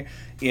mastery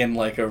in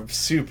like a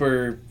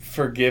super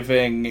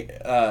forgiving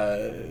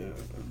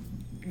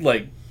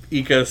like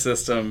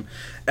ecosystem,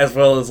 as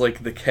well as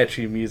like the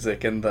catchy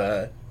music and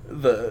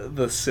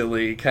the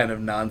silly kind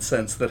of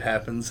nonsense that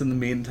happens in the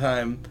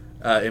meantime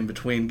in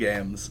between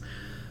games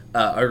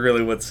are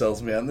really what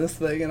sells me on this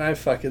thing, and I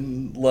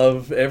fucking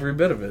love every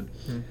bit of it.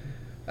 Mm-hmm.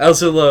 I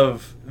also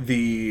love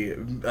the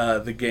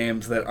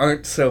games that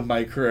aren't so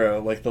micro,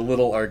 like the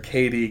little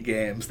arcadey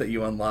games that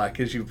you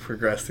unlock as you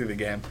progress through the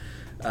game.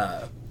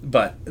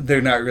 But they're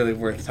not really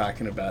worth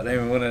talking about.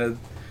 Anyone want to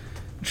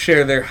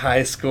share their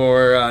high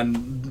score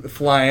on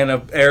flying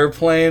an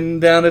airplane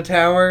down a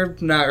tower?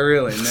 Not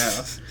really,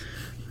 no.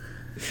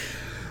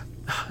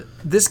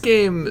 This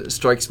game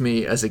strikes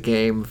me as a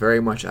game very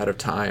much out of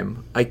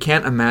time. I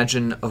can't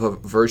imagine of a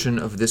version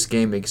of this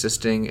game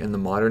existing in the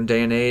modern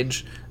day and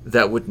age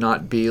that would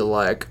not be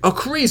like a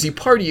crazy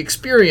party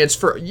experience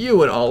for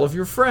you and all of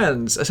your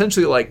friends.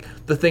 Essentially like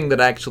the thing that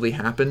actually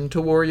happened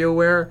to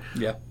WarioWare.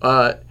 Yeah.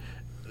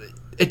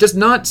 It does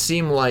not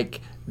seem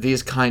like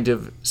these kind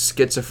of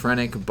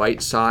schizophrenic,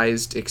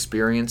 bite-sized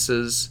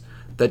experiences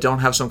that don't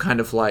have some kind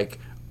of like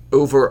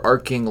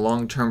overarching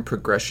long-term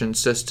progression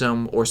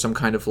system or some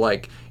kind of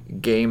like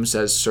games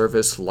as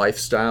service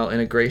lifestyle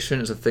integration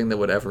is a thing that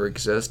would ever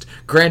exist.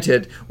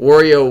 Granted,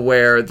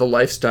 WarioWare, the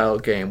lifestyle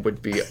game,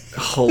 would be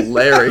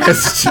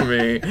hilarious to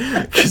me,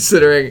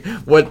 considering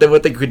what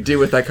they could do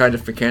with that kind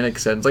of mechanic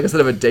sense. Like,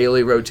 instead of a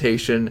daily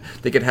rotation,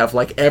 they could have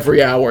like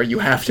every hour you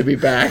have to be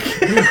back.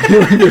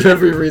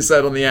 Every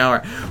reset on the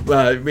hour.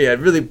 Yeah,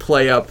 really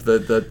play up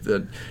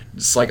the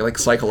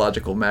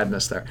psychological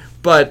madness there.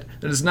 But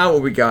that is not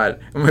what we got.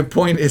 And my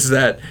point is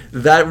that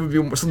would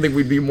be something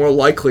we'd be more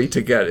likely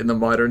to get in the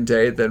modern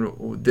day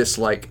than this,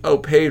 like,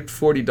 pay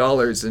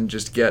 $40 and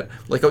just get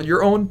like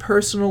your own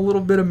personal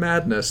little bit of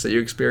madness that you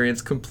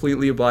experience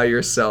completely by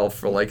yourself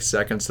for like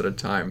seconds at a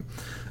time.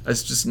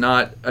 It's just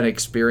not an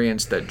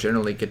experience that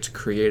generally gets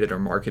created or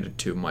marketed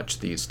too much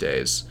these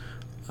days.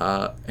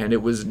 and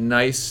it was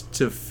nice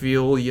to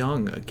feel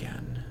young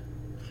again.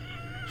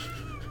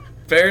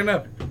 Fair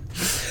enough.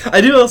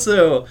 I do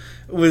also,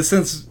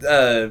 since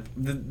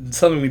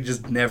something we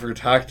just never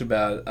talked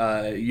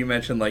about, you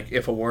mentioned, like,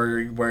 if a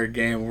WarioWare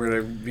game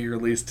were to be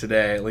released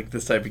today, like,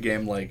 this type of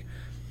game, like,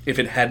 if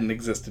it hadn't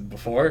existed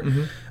before,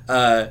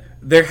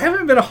 there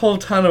haven't been a whole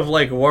ton of,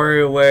 like,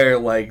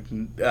 WarioWare, like,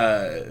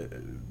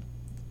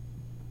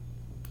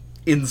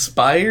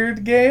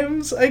 inspired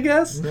games, I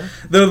guess.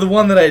 Though the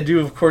one that I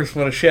do, of course,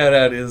 want to shout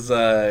out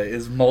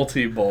is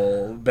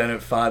Multi-Bowl,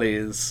 Bennett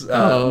Foddy's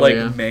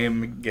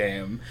MAME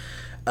game,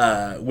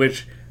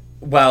 which,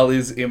 while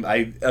is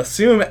I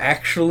assume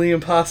actually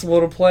impossible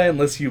to play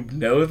unless you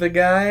know the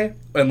guy,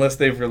 unless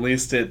they've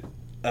released it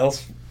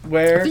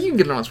elsewhere. I think you can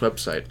get it on its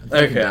website. I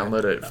think you can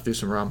download it through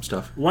some ROM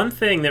stuff. One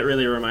thing that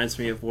really reminds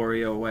me of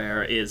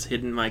WarioWare is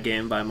Hidden My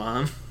Game by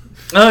Mom.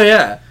 Oh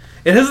yeah.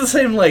 It has the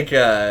same, like,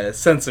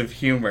 sense of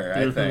humor,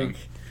 I think.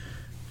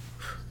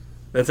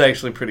 That's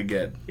actually pretty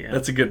good. Yeah.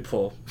 That's a good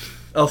pull.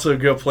 Also,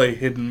 go play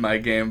Hidden My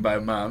Game by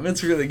Mom.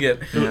 It's really good.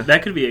 Yeah.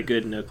 That could be a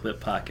good No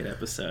Clip Pocket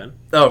episode.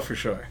 Oh, for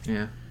sure.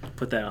 Yeah.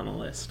 Put that on the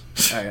list.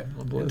 All right.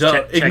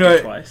 Check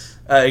it twice.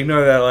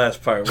 Ignore that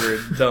last part.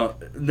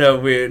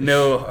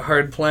 No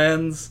hard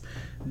plans.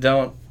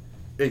 Don't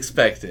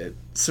expect it.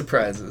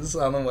 Surprises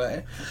on the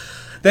way.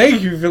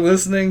 Thank you for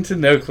listening to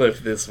No Clip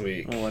this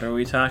week. What are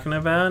we talking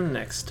about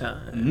next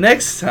time?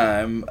 Next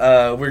time,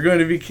 we're going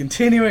to be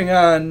continuing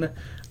on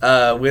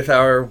with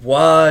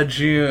our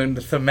June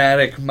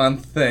thematic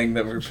month thing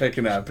that we're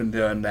picking up and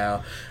doing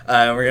now.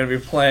 We're going to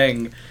be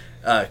playing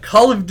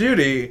Call of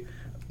Duty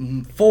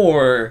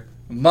for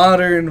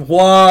Modern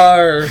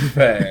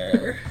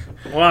Warfare.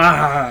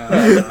 Wow.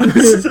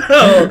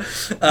 So,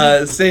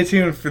 stay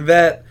tuned for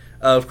that.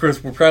 Of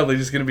course, we're probably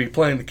just going to be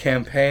playing the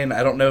campaign.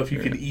 I don't know if you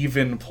can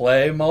even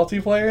play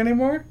multiplayer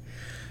anymore.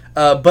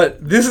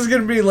 But this is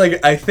going to be,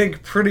 like, I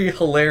think, pretty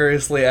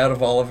hilariously out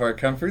of all of our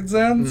comfort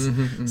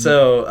zones.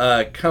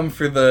 So, come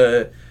for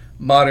the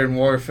Modern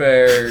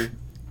Warfare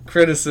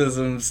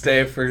criticism,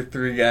 stay for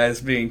three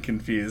guys being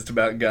confused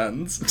about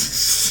guns.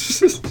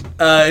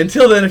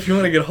 Until then, if you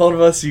want to get a hold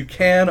of us, you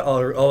can. All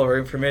of our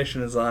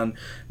information is on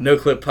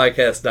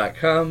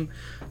noclippodcast.com.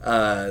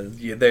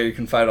 There you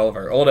can find all of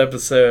our old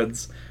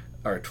episodes,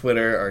 our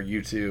Twitter, our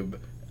YouTube,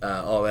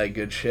 all that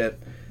good shit.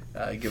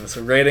 Give us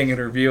a rating and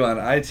review on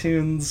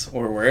iTunes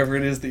or wherever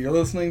it is that you're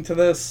listening to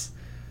this.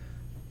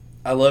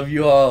 I love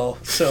you all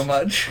so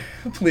much.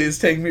 Please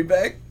take me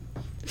back.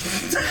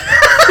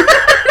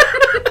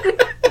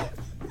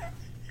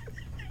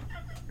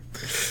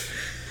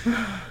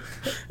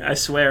 I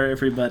swear,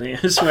 everybody.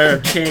 I swear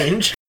I've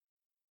changed.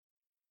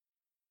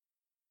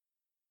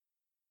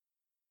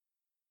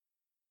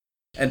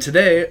 And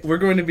today, we're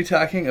going to be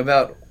talking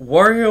about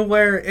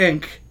WarioWare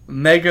Inc.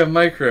 Mega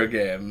Micro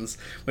Games,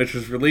 which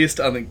was released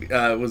on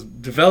the, was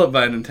developed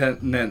by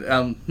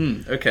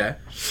Nintendo, okay.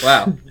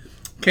 Wow.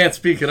 Can't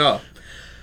speak at all.